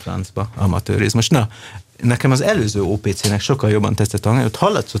csöngött francba, amatőrizmus. Na, nekem az előző OPC-nek sokkal jobban tetszett a hang, ott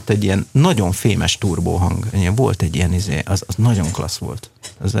hallatszott egy ilyen nagyon fémes turbóhang. Volt egy ilyen az nagyon klassz volt.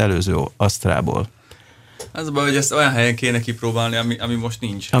 Az előző Astrából. Az a baj, hogy ezt olyan helyen kéne kipróbálni, ami most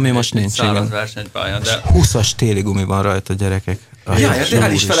nincs. Ami most nincs, száraz versenypályán, de 20-as téli gumi van rajta, gyerekek.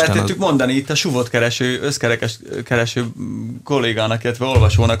 El is felejtettük mondani itt a suvot összkerekes kereső kollégának, illetve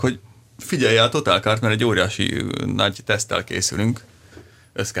olvasónak, hogy figyelj el Total Kart, mert egy óriási nagy teszttel készülünk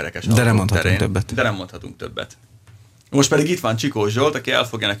összkerekes de nem mondhatunk többet. De nem mondhatunk többet. Most pedig itt van Csikós Zsolt, aki el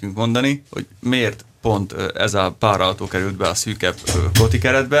fogja nekünk mondani, hogy miért pont ez a pár autó került be a szűkebb koti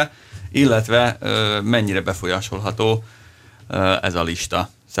keretbe, illetve mennyire befolyásolható ez a lista.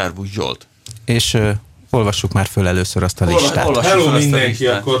 Szervusz Zsolt! És olvassuk már föl először azt a listát. Hello mindenki,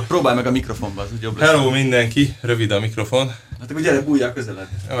 akkor... Próbálj meg a mikrofonba, az úgy jobb lesz. Hello mindenki, rövid a mikrofon. Hát akkor gyere, bújjál közeled.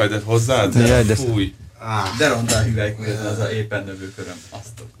 Jaj, de hozzád? Fúj. De rondál hüvelykületen az a éppen növő köröm.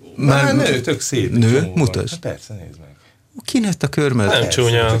 Már nő, tök szép. Nő? Mutasd. Hát persze, nézd meg. Kinőtt a körmöd? Nem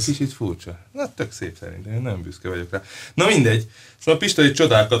csúnya az. Kicsit furcsa. Na, tök szép szerintem, én nem büszke vagyok rá. Na mindegy. Szóval Pista egy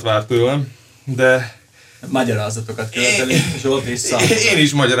csodákat várt tőlem, de... Magyarázatokat követelnék, Zsolt és Szám. Én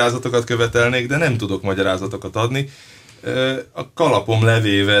is magyarázatokat követelnék, de nem tudok magyarázatokat adni. A kalapom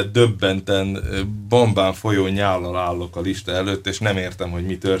levéve döbbenten bombán folyó nyállal állok a lista előtt, és nem értem, hogy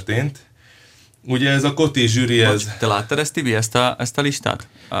mi történt. Ugye ez a Koti zsűri, ez... Te láttad ezt, Tibi, ezt a listát?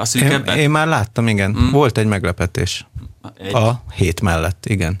 Én már láttam, igen. Volt egy meglepetés. A 7 mellett,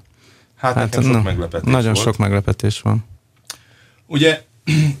 igen. Hát nekem sok meglepetés nagyon volt. Sok meglepetés van.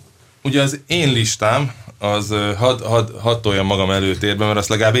 Ugye az én listám, az hadd toljam magam előtérbe, mert azt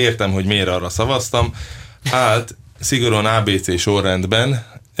legalább értem, hogy miért arra szavaztam. Hát szigorúan ABC sorrendben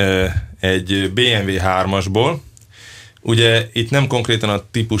egy BMW 3-asból. Ugye itt nem konkrétan a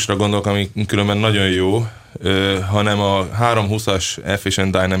típusra gondolok, ami különben nagyon jó, hanem a 320-as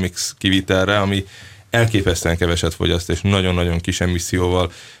Efficient Dynamics kivitelre, ami elképesztően keveset fogyaszt, és nagyon-nagyon kis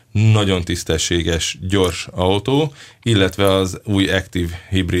emisszióval, nagyon tisztességes, gyors autó, illetve az új Active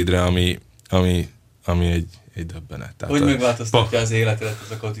hibridre, ami egy döbbenet. Tehát hogy megváltoztatja az életedet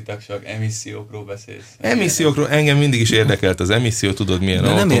ez a Koti tagság? Emissziókról beszélsz? Emissziókról engem mindig is érdekelt az emisszió, tudod milyen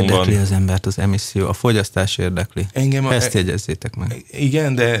autón van. Nem érdekli az embert az emisszió, a fogyasztás érdekli. Ezt jegyezzétek meg.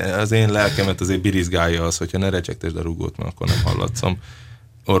 Igen, de az én lelkemet azért birizgálja az, hogyha ne recsegtesd a rugót, mert akkor nem hallatszom.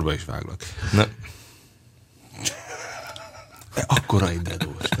 Orba is váglak. Akkora egy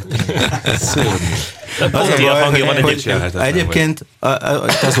dedós. Szörnyű. Pont ilyen hangja van egyébként. Egyébként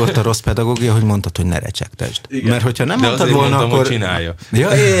az volt a rossz pedagógia, hogy mondtad, hogy ne recsegtesd. Mert hogyha nem mondtad volna, mondtam, akkor... hogy csinálja.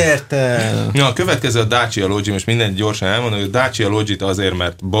 Ja, értem. Ja, a következő a Dacia Logi, most mindent gyorsan elmondom, hogy a Dacia Logit azért,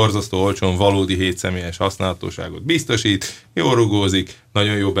 mert borzasztó olcsón valódi 7 személyes használhatóságot biztosít, jól rugózik,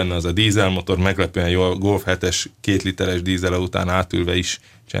 nagyon jó benne az a dízelmotor, meglepően jó, a Golf 7-es 2 literes dízele után átülve is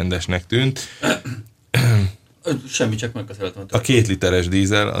csendesnek tűnt. Semmi, csak megköszönhetem. A 2 literes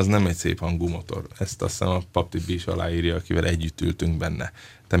dízel az nem egy szép hangú motor. Ezt azt hiszem a Paptibi is aláírja, akivel együtt ültünk benne.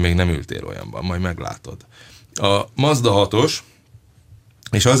 Te még nem ültél olyanban, majd meglátod. A Mazda 6-os,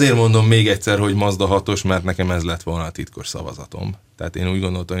 és azért mondom még egyszer, hogy Mazda 6-os, mert nekem ez lett volna a titkos szavazatom. Tehát én úgy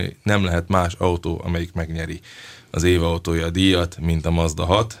gondoltam, hogy nem lehet más autó, amelyik megnyeri az év autója a díjat, mint a Mazda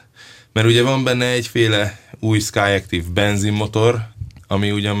 6. Mert ugye van benne egyféle új Skyactiv benzinmotor,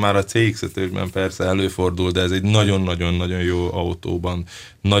 ami ugyan már a CX-5-ösben persze előfordul, de ez egy nagyon-nagyon-nagyon jó autóban,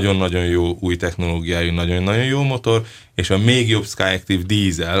 nagyon-nagyon jó új technológiájú, nagyon-nagyon jó motor, és a még jobb Skyactiv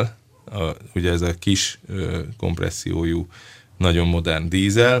dízel, ugye ez a kis kompressziójú, nagyon modern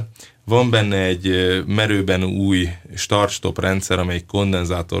dízel. Van benne egy merőben új start-stop rendszer, amely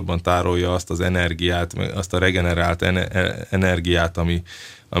kondenzátorban tárolja azt az energiát, azt a regenerált energiát,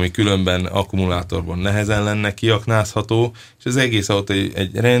 ami különben akkumulátorban nehezen lenne kiaknázható, és az egész autó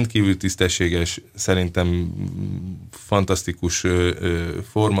egy rendkívül tisztességes, szerintem fantasztikus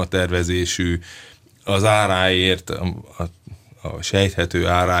formatervezésű, az áráért, a sejthető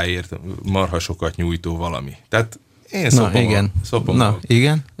áráért marha sokat nyújtó valami. Tehát én szopom.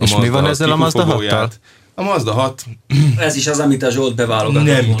 Igen. És mi van ezzel a Mazda 6-tal? A Mazda 6... Ez is az, amit a Zsolt beválogatott.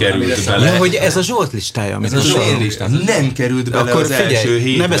 Nem került bele. Ja, hogy ez a Zsolt listája, amit ez az én listám. Nem került bele akkor az első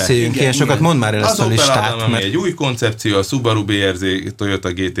hétbe. Ne beszéljünk ilyen sokat, mondd már el ezt a listát. Az Opel egy új koncepció, a Subaru BRZ Toyota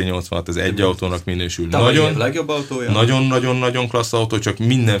GT86, ez egy autónak minősül. Nagyon-nagyon klassz autó, csak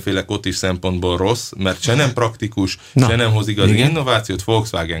mindenféle kotis szempontból rossz, mert se nem praktikus, se nem hoz igazi innovációt.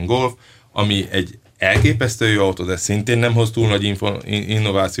 Volkswagen Golf, ami egy elképesztő jó autó, de szintén nem hoz túl nagy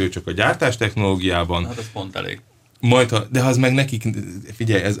innováció, csak a gyártás technológiában. Hát ez pont elég. De az meg nekik,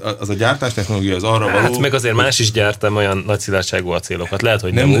 figyelj, az a gyártás technológia az arra való... Hát meg azért más is gyártam olyan nagy szilárdságú acélokat. Lehet,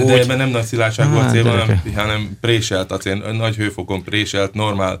 hogy nem úgy. De ebben nem nagy szilárdságú acél, hanem préselt acél, nagy hőfokon préselt,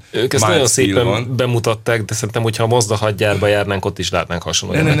 normál. Ők ezt nagyon szépen bemutatták, de szerintem, hogyha a Mazda 6 gyárba járnánk, ott is látnánk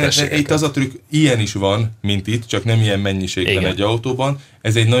hasonló. Itt az a trükk, ilyen is van, mint itt, csak nem ilyen mennyiségben egy autóban.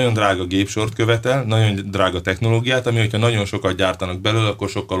 Ez egy nagyon drága gépsort követel, nagyon drága technológiát, ami hogyha nagyon sokat gyártanak belőle, akkor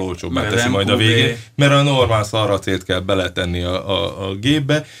sokkal olcsóbbá teszi majd a végén, mert a normál szarracélt kell beletenni a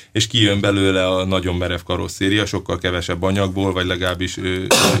gépbe, és kijön belőle a nagyon merev karosszéria, sokkal kevesebb anyagból, vagy legalábbis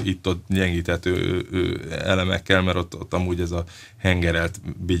itt-ott gyengíthető elemekkel, mert ott amúgy ez a hengerelt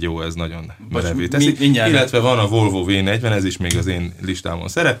bigyó, ez nagyon merevé teszi. Illetve van a Volvo V40, ez is még az én listámon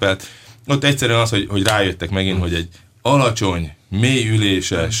szerepelt. Ott egyszerűen az, hogy rájöttek megint, hogy egy alacsony,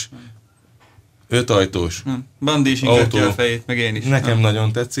 mélyüléses, 5-ajtós Bandi is ingatja a fejét, meg én is. Nekem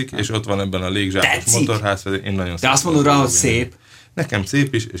nagyon tetszik, és ott van ebben a légzsákos motorház, én nagyon de azt mondod rá, hogy szép. Nekem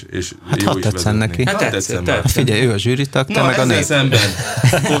szép is, és hát jó is tetszen neki. Hát figyelj, ő a zsűritag, te meg a nép. Szemben.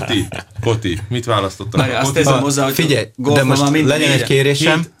 Koti, mit választottam? Azt teszem hozzá, hogy figyelj, de most legyen egy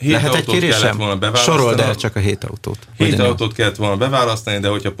kérésem, lehet egy kérésem? Sorold el csak a 7 autót. 7 autót kellett volna beválasztani, de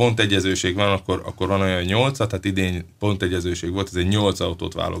hogyha pontegyezőség van, akkor van olyan 8, tehát idén pontegyezőség volt, ez egy 8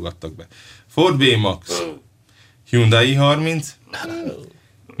 autót válogattak be. Ford B-Max, Hyundai i30,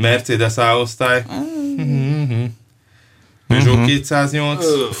 Mercedes A-osztály, Peugeot 208,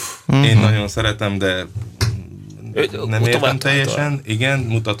 én nagyon szeretem, de nem értem teljesen. Igen,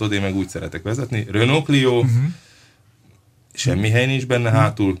 mutatod, én meg úgy szeretek vezetni. Renault Clio, semmi hely nincs benne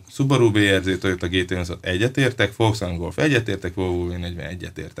hátul. Subaru BRZ, Toyota GT86 egyetértek, Volkswagen Golf egyetértek, Volvo V40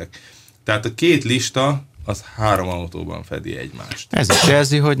 egyetértek. Tehát a két lista az 3 autóban fedi egymást. Ez is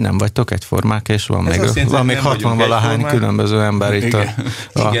jelzi, hogy nem vagytok egyformák, és van még 60-valahány különböző ember itt a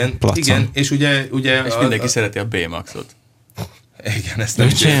placon. Igen, és ugye és mindenki szereti a B-Maxot. Igen, ezt nem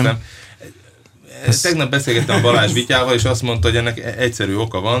is értem. Tegnap beszélgettem Balázs Vityával, és azt mondta, hogy ennek egyszerű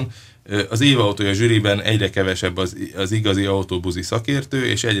oka van. Az évautója zsűriben egyre kevesebb az igazi autóbuzi szakértő,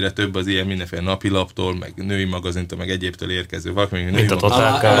 és egyre több az ilyen mindenféle napilaptól, meg női magazintól, meg egyébtől érkező valaki.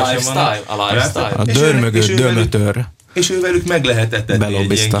 A dörmögő dömötör. És ővelük meg lehetett tenni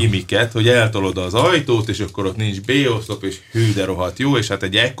egy ilyen gimiket, hogy eltolod az ajtót, és akkor ott nincs B-oszlop, és hű, de rohadt jó, és hát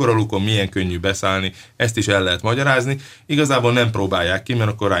egy ekkora lukon milyen könnyű beszállni, ezt is el lehet magyarázni. Igazából nem próbálják ki, mert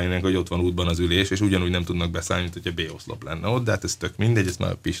akkor rájönnek, hogy ott van útban az ülés, és ugyanúgy nem tudnak beszállni, mint hogyha B-oszlop lenne ott, de hát ez tök mindegy, ezt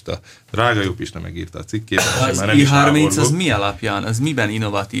már a Pista, drága jó Pista megírta a cikkét. Az i30 az mi alapján, az miben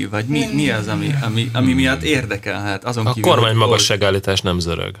innovatív, vagy mi az, ami miatt érdekelhet? A kormány magasságállítás nem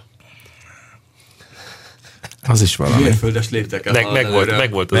zörög. Az is valami. Mérföldes léptekkel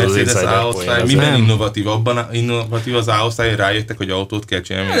meg volt az Mercedes A-osztály. Miben innovatív az A-osztály, hogy rájöttek, hogy autót kell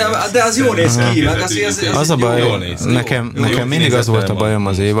csinálni? De az jól néz ki. Az a baj, nekem mindig az volt a bajom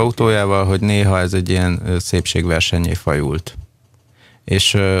az évautójával, hogy néha ez egy ilyen szépségversennyé fajult.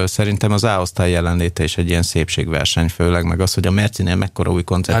 És szerintem az A-osztály jelenléte is egy ilyen szépségverseny, főleg meg az, hogy a Mercinél mekkora új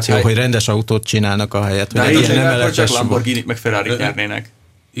koncepció, hogy rendes autót csinálnak a helyet, hogy egy ilyen emeletes... Csak Lamborghini meg Ferrari nyernének.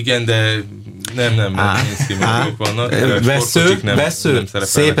 Igen, de nem vannak. Vesző,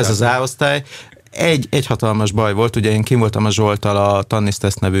 szép ez az A-osztály. Egy hatalmas baj volt, ugye én kim voltam a Zsolttal a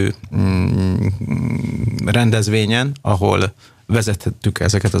Tannisztesz nevű rendezvényen, ahol vezethettük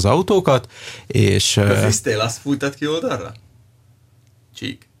ezeket az autókat, és... Visztél, azt fújtad ki oldalra?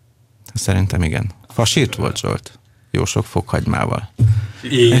 Csík. Szerintem igen. Fasírt volt Zsolt. Jó sok fokhagymával.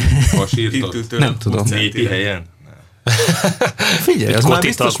 Én fasírtot? Nem tudom. Népi helyen? Figyelj, az már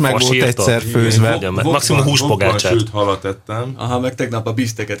biztos meg volt egyszer főzve. Maximum húspogácsát. Sült halat ettem. Aha, meg tegnap a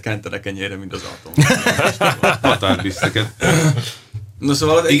biszteket kented a kenyérre, mint az autó. Tatárbiszteket. No,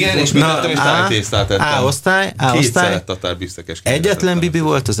 szóval igen, és mit tettem, és tájtésztát ettem. A-osztály. Kétszer tatárbisztekes. Egyetlen bibi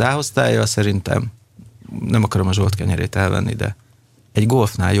volt az A-osztálya, szerintem. Nem akarom a Zsolt kenyerét elvenni, de egy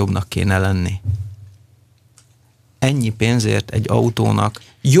Golfnál jobbnak kéne lenni. Ennyi pénzért egy autónak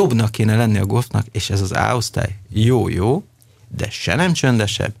jobbnak kéne lenni a Golfnak, és ez az A-osztály jó, de se nem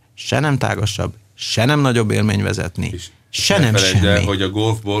csöndesebb, se nem tágasabb, se nem nagyobb élmény vezetni, és se nem semmi. El, hogy a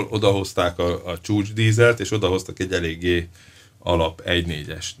Golfból odahozták a csúcsdízelt, és odahoztak egy eléggé alap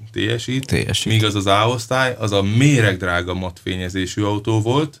 1.4-es TSI-t, míg az A-osztály, az a méregdrága mattfényezésű autó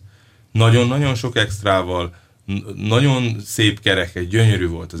volt, nagyon-nagyon sok extrával, nagyon szép kerek, gyönyörű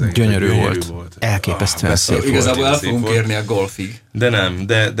volt az egész. Gyönyörű volt. Elképesztően szép volt. Igazából el fogunk érni a Golfig. De nem,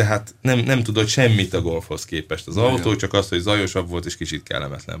 de hát nem tudod semmit a Golfhoz képest. Az autó csak az, hogy zajosabb volt, és kicsit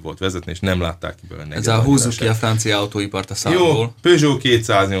kellemetlen volt vezetni, és nem látták ki belőle. Ez a húzzuk ki a francia autóipart a számból. Jó, Peugeot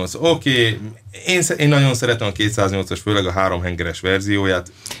 208, oké. Én nagyon szeretem a 208-as, főleg a 3 hengeres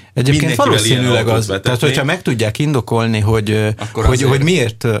verzióját. Egyébként valószínűleg az, tehát hogyha meg tudják indokolni, hogy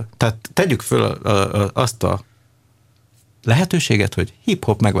miért, tehát tegyük föl azt a lehetőséget, hogy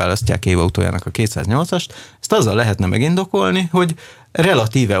hip-hop megválasztják évautójának a 208-ast, ezt azzal lehetne megindokolni, hogy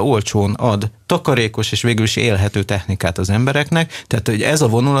relatíve olcsón ad takarékos és végül is élhető technikát az embereknek, tehát hogy ez a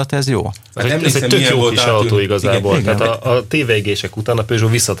vonulat, ez jó. Ez egy tök jó kis autó igazából, igen. Tehát a tévégések után a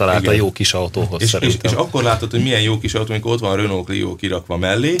Peugeot visszatalálta a jó kis autóhoz és akkor látod, hogy milyen jó kis autó, amikor ott van a Renault Clio kirakva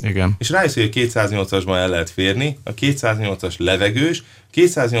mellé, igen. És rájössz, hogy a 208-asban el lehet férni, a 208-as levegős,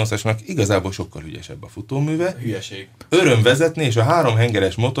 208-asnak igazából sokkal ügyesebb a futóműve. Hülyeség. Öröm vezetni, és a 3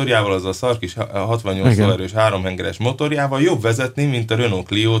 hengeres motorjával, az a szarkis 68 erős 3 hengeres motorjával jobb vezetni, mint a Renault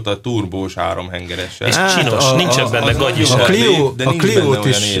Clio-t a turbós 3 hengeressel. És csinos, nincsen benne gagyiság. A Clio-t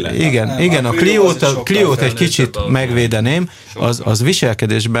is, igen, a Clio-t egy kicsit megvédeném, az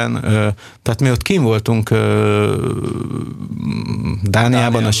viselkedésben, tehát mi ott kim voltunk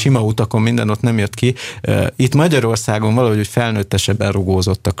Dániában, a sima utakon, minden ott nem jött ki. Itt Magyarországon valahogy felnőttesebben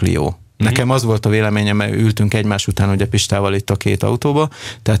rugózott a Clio. Nekem az volt a véleményem, mert ültünk egymás után ugye Pistával itt a két autóba,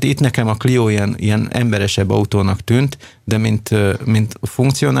 tehát itt nekem a Clio ilyen emberesebb autónak tűnt, de mint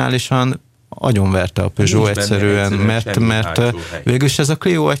funkcionálisan agyonverte a Peugeot egyszerűen, mert végülis ez a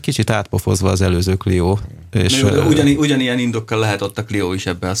Clio egy kicsit átpofozva az előző Clio. És ugyanilyen indokkal lehet ott a Clio is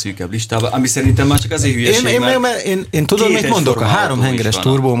ebbe a szűkebb listába, ami szerintem már csak azért hülyeség, én tudom, mit mondok, a 3 hengeres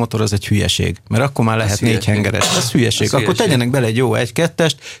turbomotor az egy hülyeség, mert akkor már lehet 4 hengeres, ez hülyeség. Akkor tegyenek bele egy jó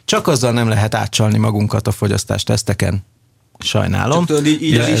 1.2-est, csak azzal nem lehet átcsalni magunkat a fogyasztás teszteken. Sajnálom. Csak tudod,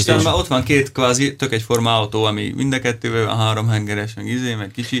 így a listán már ott van 2 kvázi tök egyforma autó, ami mind a kettővel a 3 hengeres,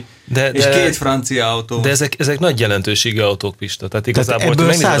 meg kicsi, és 2 francia autó. De ezek nagy jelentőségű autók, Pista. Tehát igazából, ebből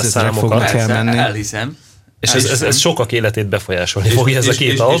hogy megnézed a számokat, elhiszem. És ez sokak életét befolyásolni fogja ez a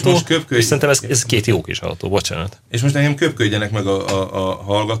 2 autó, és szerintem ez 2 jó kis autó, bocsánat. És most engem köpködjenek meg a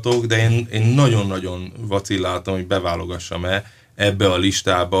hallgatók, de én nagyon-nagyon vacilláltam, hogy beválogassam-e ebbe a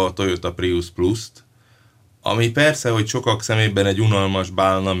listába a Toyota Prius Plus-t, ami persze, hogy sokak szemében egy unalmas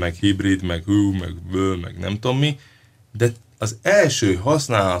bálna, meg hibrid, meg meg nem tudom mi, de az első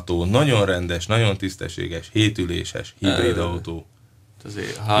használható, nagyon rendes, nagyon tisztességes, 7 üléses hibrid autó.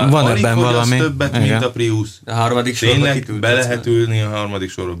 Van ebben valami. Többet, mint a Prius. A harmadik sorba tényleg be lehet ülni a harmadik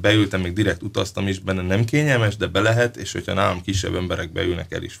sorba. Beültem, még direkt utaztam is benne, nem kényelmes, de be lehet, és hogyha nálam kisebb emberek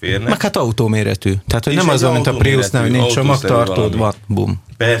beülnek, el is férnek. Meg hát autóméretű. Tehát, hogy nem az, mint a Priusnál, hogy nincs csomagtartód, van, bum.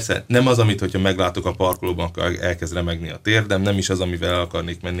 Persze, nem az, amit, hogyha meglátok a parkolóban, akkor elkezd remegni a térdem, nem is az, amivel el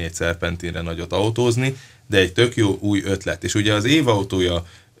akarnék menni egy szerpentinre nagyot autózni, de egy tök jó új ötlet. És ugye az évautója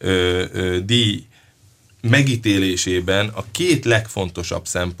díj megítélésében a két legfontosabb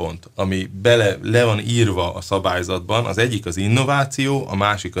szempont, ami le van írva a szabályzatban, az egyik az innováció, a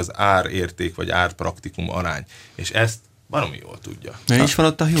másik az árérték vagy árpraktikum arány. És ezt baromi jól tudja. Mi is van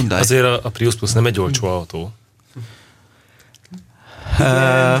ott a Hyundai? Azért a Prius Plus nem egy olcsó autó.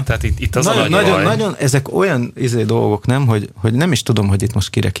 Tehát itt az nagyon ezek olyan dolgok, nem, hogy nem is tudom, hogy itt most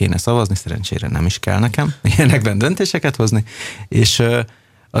kire kéne szavazni, szerencsére nem is kell nekem ilyenekben döntéseket hozni, és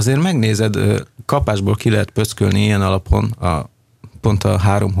azért megnézed, kapásból ki lehet pöckölni ilyen alapon pont a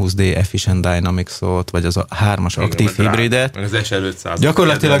 320D Efficient Dynamics-ot, vagy az a 3-as aktív hibridet. Az S500.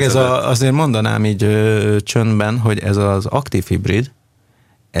 Gyakorlatilag ez azért mondanám így csöndben, hogy ez az aktív hibrid,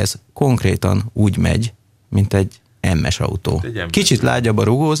 ez konkrétan úgy megy, mint egy M-es autó. Kicsit lágyabb a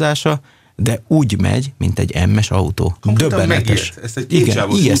rugózása, de úgy megy, mint egy M-es autó. Döbbenetes. Ezt egy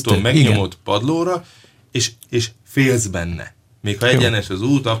kétsávos úton megnyomod padlóra, és félsz benne. Még ha egyenes az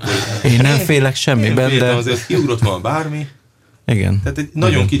út, akkor... Én nem félek semmiben, de... Azért kiugrott volna bármi. Igen. Tehát egy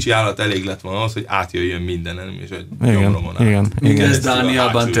nagyon kicsi állat elég lett volna az, hogy átjöjjön mindenen, és egy nyomromon át. Ez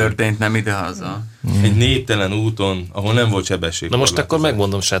Dániában történt, nem idehaza. Egy néptelen úton, ahol nem volt sebesség. Na most akkor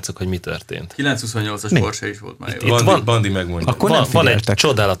megmondom, srácok, hogy mi történt. 928-as Porsche is volt már. Bandi megmondja. Akkor van egy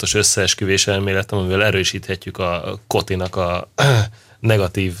csodálatos összeesküvés elméletem, amivel erősíthetjük a Kotinak a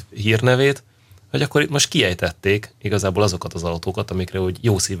negatív hírnevét, hogy akkor itt most kiejtették igazából azokat az autókat, amikre úgy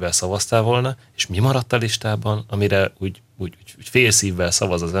jó szívvel szavaztál volna, és mi maradt a listában, amire úgy fél szívvel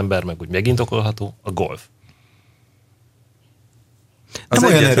szavaz az ember, meg úgy megindokolható, a Golf. Nem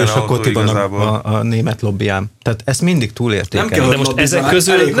olyan erős a Kotiban a német lobbyám. Tehát ezt mindig túlértékelni. De most ezek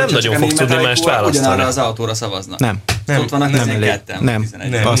közül nem nagyon fogsz tudni mást választani. Ugyanarra az autóra szavaznak. Nem. Ott vannak 12-en. Nem,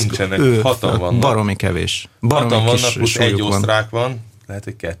 nincsenek. 6-an vannak. Baromi kevés. 6-an vannak, plusz egy osztrák van. Lehet,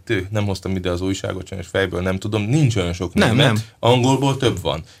 hogy 2. Nem hoztam ide az újságot, és fejből nem tudom. Nincs olyan sok német. Angolból több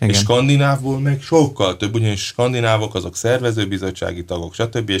van. Igen. És skandinávból meg sokkal több, ugyanis skandinávok azok szervezőbizottsági tagok,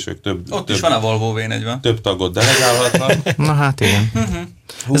 stb. És ők Ott is van a Volvo V40. Több tagot delegálhatnak. Na hát igen.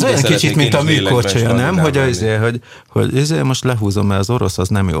 Ez olyan kicsit, mint a műkorcsolya, nem? Hogy most lehúzom, mert az orosz az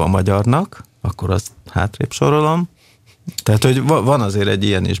nem jó a magyarnak, akkor azt hátrébb sorolom. Tehát, hogy van azért egy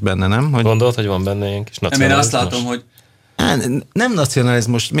ilyen is benne, nem? Gondolod, hogy van benne ilyen kis nacionalizmus? Én azt látom, hogy nem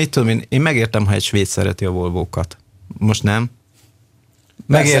nacionalizmus, mit tudom én megértem, ha egy svéd szereti a Volvókat. Most nem.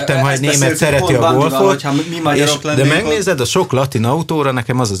 Megértem, ha egy német szereti a Golfot, de megnézed a sok latin autóra,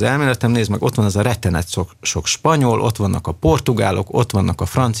 nekem az elméletem, nézd meg, ott van az a rettenet sok spanyol, ott vannak a portugálok, ott vannak a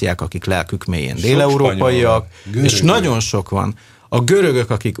franciák, akik lelkük mélyén déleurópaiak, és nagyon sok van. A görögök,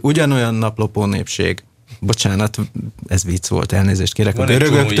 akik ugyanolyan naplopó népség, bocsánat, ez vicc volt, elnézést kérek a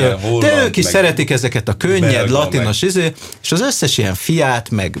görögöktől, de ők is szeretik ezeket a könnyed, latinos és az összes ilyen Fiat,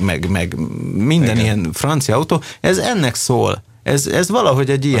 meg minden ilyen francia autó, ez ennek szól. Ez valahogy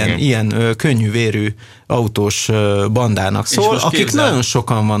egy ilyen könnyűvérű autós bandának szól, akik nagyon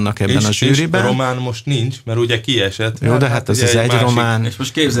sokan vannak ebben a zsűriben. És román most nincs, mert ugye kiesett. Jó, de hát ez az egy román. És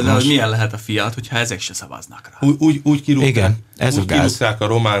most képzeld el, hogy milyen lehet a Fiat, hogyha ezek se szavaznak rá. Úgy kirúgták. Igen, ez a gáz. Kirúgták a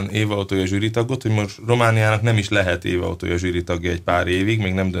román évautója zsűritagot, hogy most Romániának nem is lehet évautója zsűritagja egy pár évig,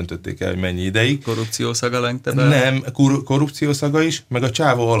 még nem döntötték el, hogy mennyi ideig. Korrupciószaga lengte be? Nem, korrupciószaga is, meg a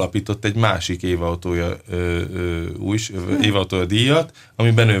csávó alapított egy másik évautója díjat,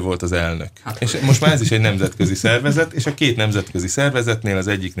 amiben ő volt az elnök. Hát, és most már ez is egy nemzetközi szervezet, és a két nemzetközi szervezetnél az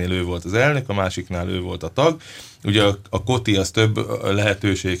egyiknél ő volt az elnök, a másiknál ő volt a tag. Ugye a Koti az több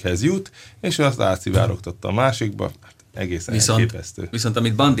lehetőséghez jut, és azt átszivárogtatta a másikba. Hát egészen elképesztő. Viszont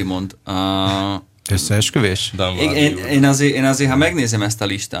amit Bandi mond, összeesküvés? Én azért, ha megnézem ezt a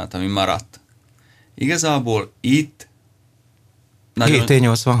listát, ami maradt, igazából itt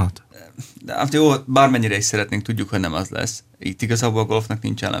GT86? De hát jó, bármennyire is szeretnénk, tudjuk, hogy nem az lesz. Itt igazából a Golfnak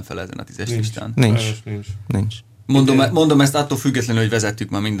nincs ellenfele ezen a 10-es listán. Nincs. Mondom ezt attól függetlenül, hogy vezettük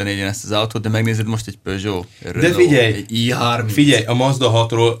már minden négyen ezt az autót, de megnézed most egy Peugeot, Renault, egy i30. Figyelj, a Mazda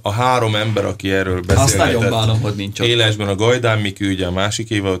 6-ról a 3 ember, aki erről beszélgetett. Azt nagyon bánom, hogy nincs ott. Élesben a Gajdán Miki, ugye a másik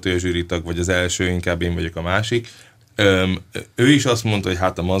évautója zsűritag, vagy az első, inkább én vagyok a másik. Ő is azt mondta, hogy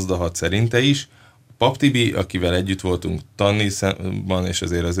hát a Mazda 6 szerinte is. Pap Tibi, akivel együtt voltunk Tannisban, és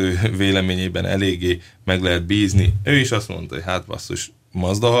azért az ő véleményében eléggé meg lehet bízni, ő is azt mondta, hogy hát basszus,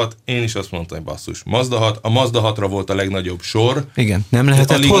 Mazda 6, én is azt mondtam, hogy basszus, Mazda 6, a Mazda 6-ra volt a legnagyobb sor. Igen, nem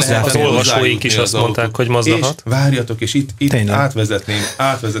lehetett hozzá. Az olvasóink is azt mondták, hogy Mazda 6. És várjatok, és itt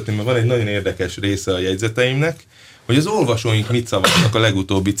átvezetném, mert van egy nagyon érdekes része a jegyzeteimnek, hogy az olvasóink mit szavaztak a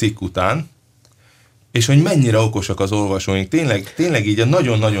legutóbbi cikk után, és hogy mennyire okosak az olvasóink. Tényleg így a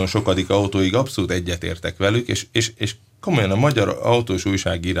nagyon-nagyon sokadik autóig abszolút egyetértek velük, és komolyan a magyar autós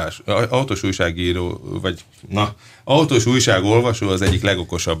újságolvasó az egyik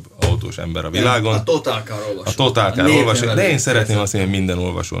legokosabb autós ember a világon. A Total Car olvasó. A Total Car olvasó. De én szeretném azt mondani, hogy minden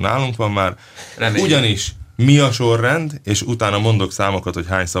olvasó nálunk van már. Remélem. Ugyanis mi a sorrend, és utána mondok számokat, hogy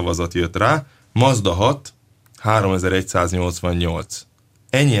hány szavazat jött rá. Mazda 6, 3188.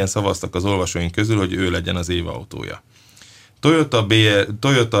 Ennyien szavaztak az olvasóink közül, hogy ő legyen az év autója.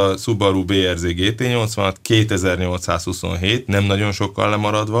 Toyota Subaru BRZ GT86, 2827, nem nagyon sokkal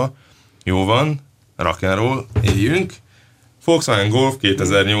lemaradva. Jó van, rock'n'roll, éljünk. Volkswagen Golf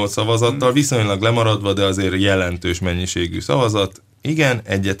 2008 szavazattal, viszonylag lemaradva, de azért jelentős mennyiségű szavazat. Igen,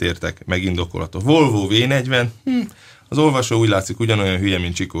 egyetértek, megindokolható. Volvo V40, az olvasó úgy látszik ugyanolyan hülye,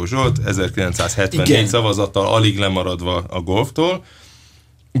 mint Csikó Zsolt, 1974 szavazattal, alig lemaradva a Golftól.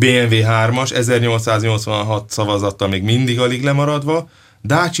 BMW 3-as, 1886 szavazattal még mindig alig lemaradva.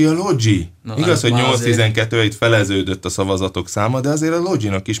 Dacia Logi. Igaz, hogy 8-12 itt feleződött a szavazatok száma, de azért a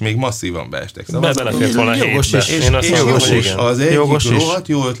Loginak is még masszívan beestek szavazatok. Jogos is. Az egyik rohadt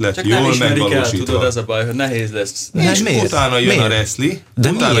jó ötlet, csak jól megvalósítva. Tudod, az a baj, hogy nehéz lesz. És utána jön a Reszli.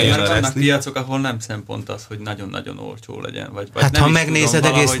 De miért? Vannak piacok, ahol nem szempont az, hogy nagyon-nagyon olcsó legyen. Vagy hát ha megnézed,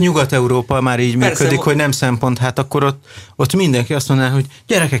 egész Nyugat-Európa már így működik, hogy nem szempont, hát akkor ott mindenki azt mondaná, hogy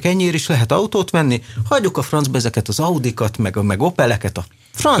gyerekek, ennyire is lehet autót venni, hagyjuk a francba ezeket az Audikat, meg Opeleket a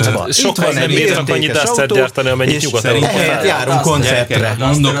francba. Sokkal nem bírnak annyit Duster gyártani, amennyit Nyugat-Európában. Járunk koncertre.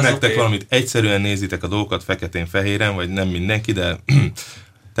 Mondok nektek valamit, egyszerűen nézitek a dolgokat feketén-fehéren, vagy nem mindenki, de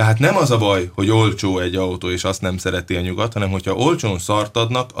tehát nem az a baj, hogy olcsó egy autó, és azt nem szereti a nyugat, hanem hogyha olcsón szart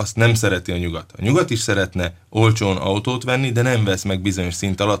adnak, azt nem szereti a nyugat. A nyugat is szeretne olcsón autót venni, de nem vesz meg bizonyos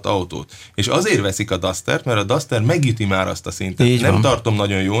szint alatt autót. És azért veszik a Dustert, mert a Duster megüti már azt a szintet. Így nem van. tartom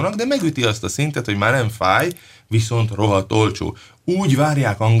nagyon jónak, de megüti azt a szintet, hogy már nem fáj, viszont rohadt olcsó. Úgy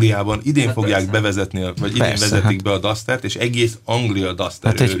várják Angliában, idén hát fogják bevezetni, vagy idén vezetik be a Dustert, és egész Anglia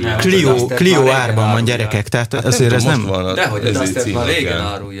Duster. Hát egy Clio árban van, gyerekek, tehát hát azért ez nem... Dehogy a Dustert már régen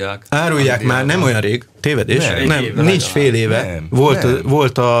árulják. Árulják már, nem olyan rég, tévedés, nem, nincs fél éve.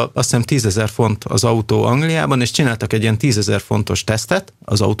 Volt azt hiszem 10 000 font az autó Angliában, és csináltak egy ilyen 10 000 fontos tesztet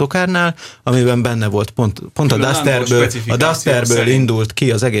az autókárnál, amiben benne volt pont a Dusterből indult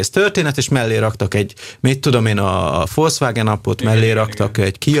ki az egész történet, és mellé raktak egy, mit tudom én, a Volkswagen appot, mellé raktak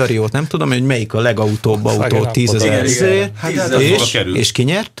egy Kia Rio-t, nem tudom, hogy melyik a legautóbb autó 10 000 és ki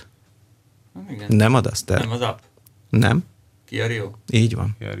nyert? Nem a Duster. Nem az app. Nem. Kia Rio. Így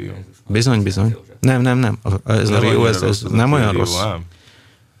van. Bizony. Nem. Ez a Rio, ez nem olyan rossz.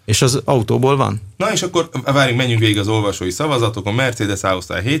 És az autóból van? Na és akkor várjunk, menjünk végig az olvasói szavazatokon. Mercedes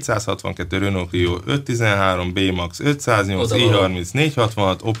A-osztály 762, Renault Clio 513, B-Max 508, i30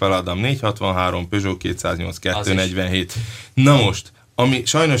 466, Opel Adam 463, Peugeot 208 247. Na most, ami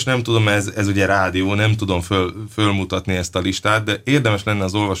sajnos nem tudom, ez ugye rádió, nem tudom fölmutatni ezt a listát, de érdemes lenne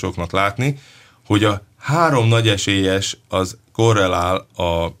az olvasóknak látni, hogy a 3 nagy esélyes az korrelál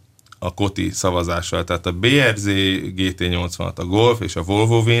a Koti szavazással, tehát a BRZ GT86, a Golf és a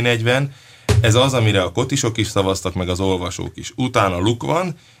Volvo V40, ez az, amire a kotisok is szavaztak, meg az olvasók is. Utána luk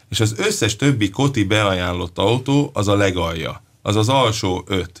van, és az összes többi Koti beajánlott autó az a legalja. Az az alsó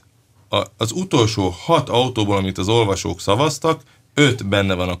 5. Az utolsó 6 autóból, amit az olvasók szavaztak, 5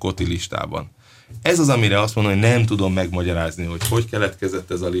 benne van a Koti listában. Ez az, amire azt mondom, hogy nem tudom megmagyarázni, hogy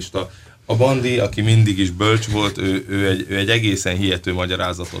keletkezett ez a lista. A Bandi, aki mindig is bölcs volt, ő egy egészen hihető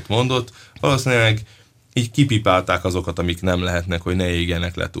magyarázatot mondott. Valószínűleg így kipipálták azokat, amik nem lehetnek, hogy ne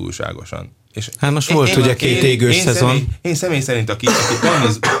égjenek le túlságosan. És hát most volt ugye 2 égős szezon. Én személy szerint, aki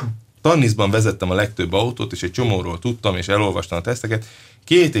Tannisban vezettem a legtöbb autót, és egy csomóról tudtam, és elolvastam a teszteket,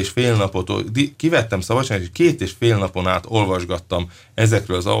 2,5 napot, kivettem szabadságot, és 2,5 napon át olvasgattam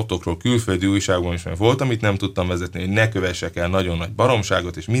ezekről az autókról külföldi újságban is, mert volt, amit nem tudtam vezetni, hogy ne kövessek el nagyon nagy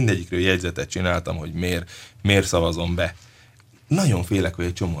baromságot, és mindegyikről jegyzetet csináltam, hogy miért szavazom be. Nagyon félek, hogy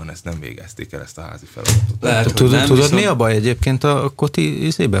egy csomóan ezt nem végezték el, ezt a házi feladatot. Tudod, mi a baj egyébként a Koti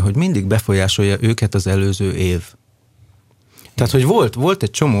izében, hogy mindig befolyásolja őket az előző év. Tehát, hogy volt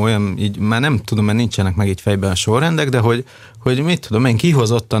egy csomó olyan, így már nem tudom, mert nincsenek meg így fejben a sorrendek, de hogy mit tudom én,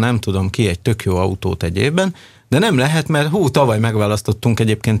 kihozotta nem tudom ki egy tök jó autót egy évben, de nem lehet, mert tavaly megválasztottunk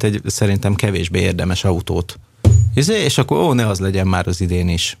egyébként egy szerintem kevésbé érdemes autót. És akkor ne az legyen már az idén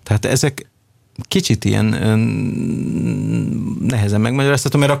is. Tehát ezek kicsit ilyen nehezen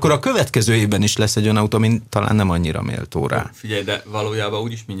megmagyaráztató, mert akkor a következő évben is lesz egy olyan autó, ami talán nem annyira méltó rá. Figyelj, de valójában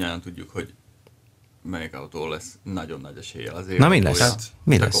úgyis mindjárt tudjuk, hogy melyik autó lesz nagyon nagy eséllyel az év. Na mi lesz?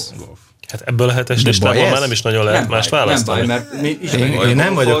 Mi lesz? Hát ebből a 7-es listából már nem is nagyon lehet mást választani. Nem baj, mert én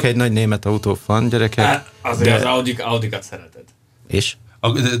nem vagyok egy nagy német autófan, gyerekek. Azért az Audikat szereted. És?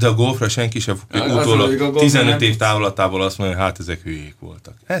 De a golfra senki sem utólag 15 év távlatából azt mondja, hát ezek hülyék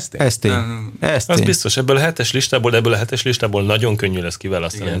voltak. Ez tény. Az biztos, ebből a 7-es listából nagyon könnyű lesz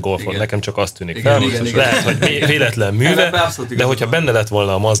kiválasztani a golfot. Nekem csak azt tűnik fel. Lehet, hogy véletlen műve, de hogyha benne lett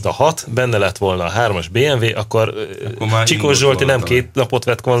volna a Mazda 6, benne lett volna a 3-as BMW, akkor Csikós Zsolti nem 2 napot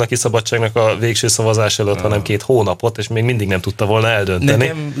vett volna ki szabadságnak a végső szavazás előtt, hanem 2 hónapot, és még mindig nem tudta volna eldönteni.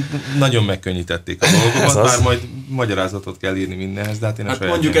 Nekem nagyon megkönnyítették a dolgokat, már majd magyarázatot kell írni mindenhez, de hát én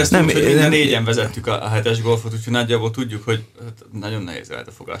mondjuk ezt nem, úgy, hogy minden 4-en vezettük a 7-es golfot, úgyhogy nagyjából tudjuk, hogy nagyon nehéz lehet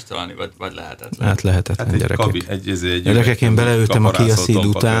a fogást találni, vagy lehetetlen. Hát lehetetlen, hát gyerekek. Gyerekek, én beleültem a Kia Ceed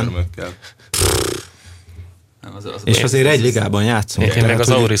után. És azért egy ligában játszunk. Én meg az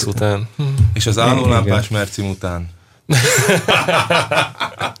Auris után. És az állólámpás Mercim után.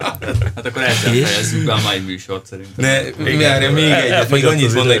 Hát akkor ezzel fejezzük be a mai műsort szerintem. Még egyet, még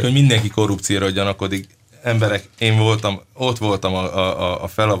annyit mondanék, hogy mindenki korrupcióra gyanakodik. Emberek, ott voltam a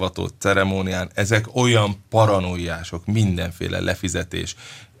felavató ceremónián, ezek olyan paranoiások, mindenféle lefizetés,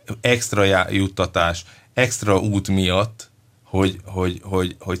 extra juttatás, extra út miatt,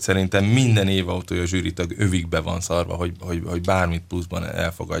 hogy szerintem minden évautója zsűritag övikbe van szarva, hogy bármit pluszban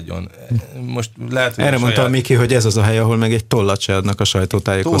elfogadjon. Most lehet, hogy erre mondta Miki, hogy ez az a hely, ahol meg egy tollat se adnak a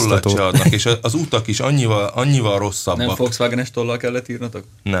sajtótájékoztató. Tollat se adnak, és az utak is annyival rosszabbak. Nem Volkswagen-es tollal kellett írnatok?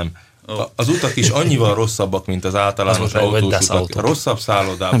 Nem. Az utak is annyival rosszabbak, mint az általános autós utak. Rosszabb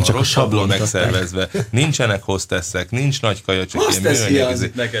szállodában, rosszabbul megszervezve. Nincsenek hostessek, nincs nagy kaja, csak hostess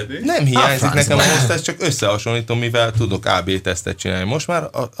hiányzik neked, mi? Nem hiányzik nekem a hostess, csak összehasonlítom, mivel tudok AB tesztet csinálni. Most már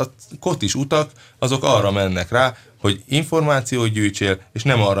a kotis utak, azok arra mennek rá, hogy információt gyűjtsél, és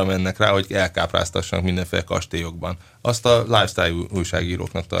nem arra mennek rá, hogy elkápráztassanak mindenféle kastélyokban. Azt a lifestyle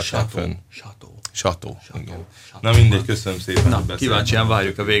újságíróknak tartják fönn. Sató. Igen. Na mindegy, köszönöm szépen. Na, kíváncsian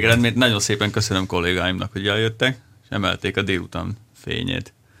várjuk a végeredményt. Nagyon szépen köszönöm kollégáimnak, hogy eljöttek, és emelték a délután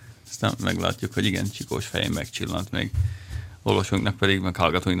fényét. Aztán meglátjuk, hogy igen, Csikós fején megcsillant még. Olvasóinknak pedig, meg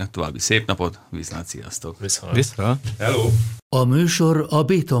hallgatóinknak további szép napot. Viszlát, sziasztok! Viszlát! Hello! A műsor a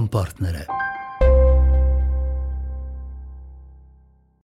Béton partnere.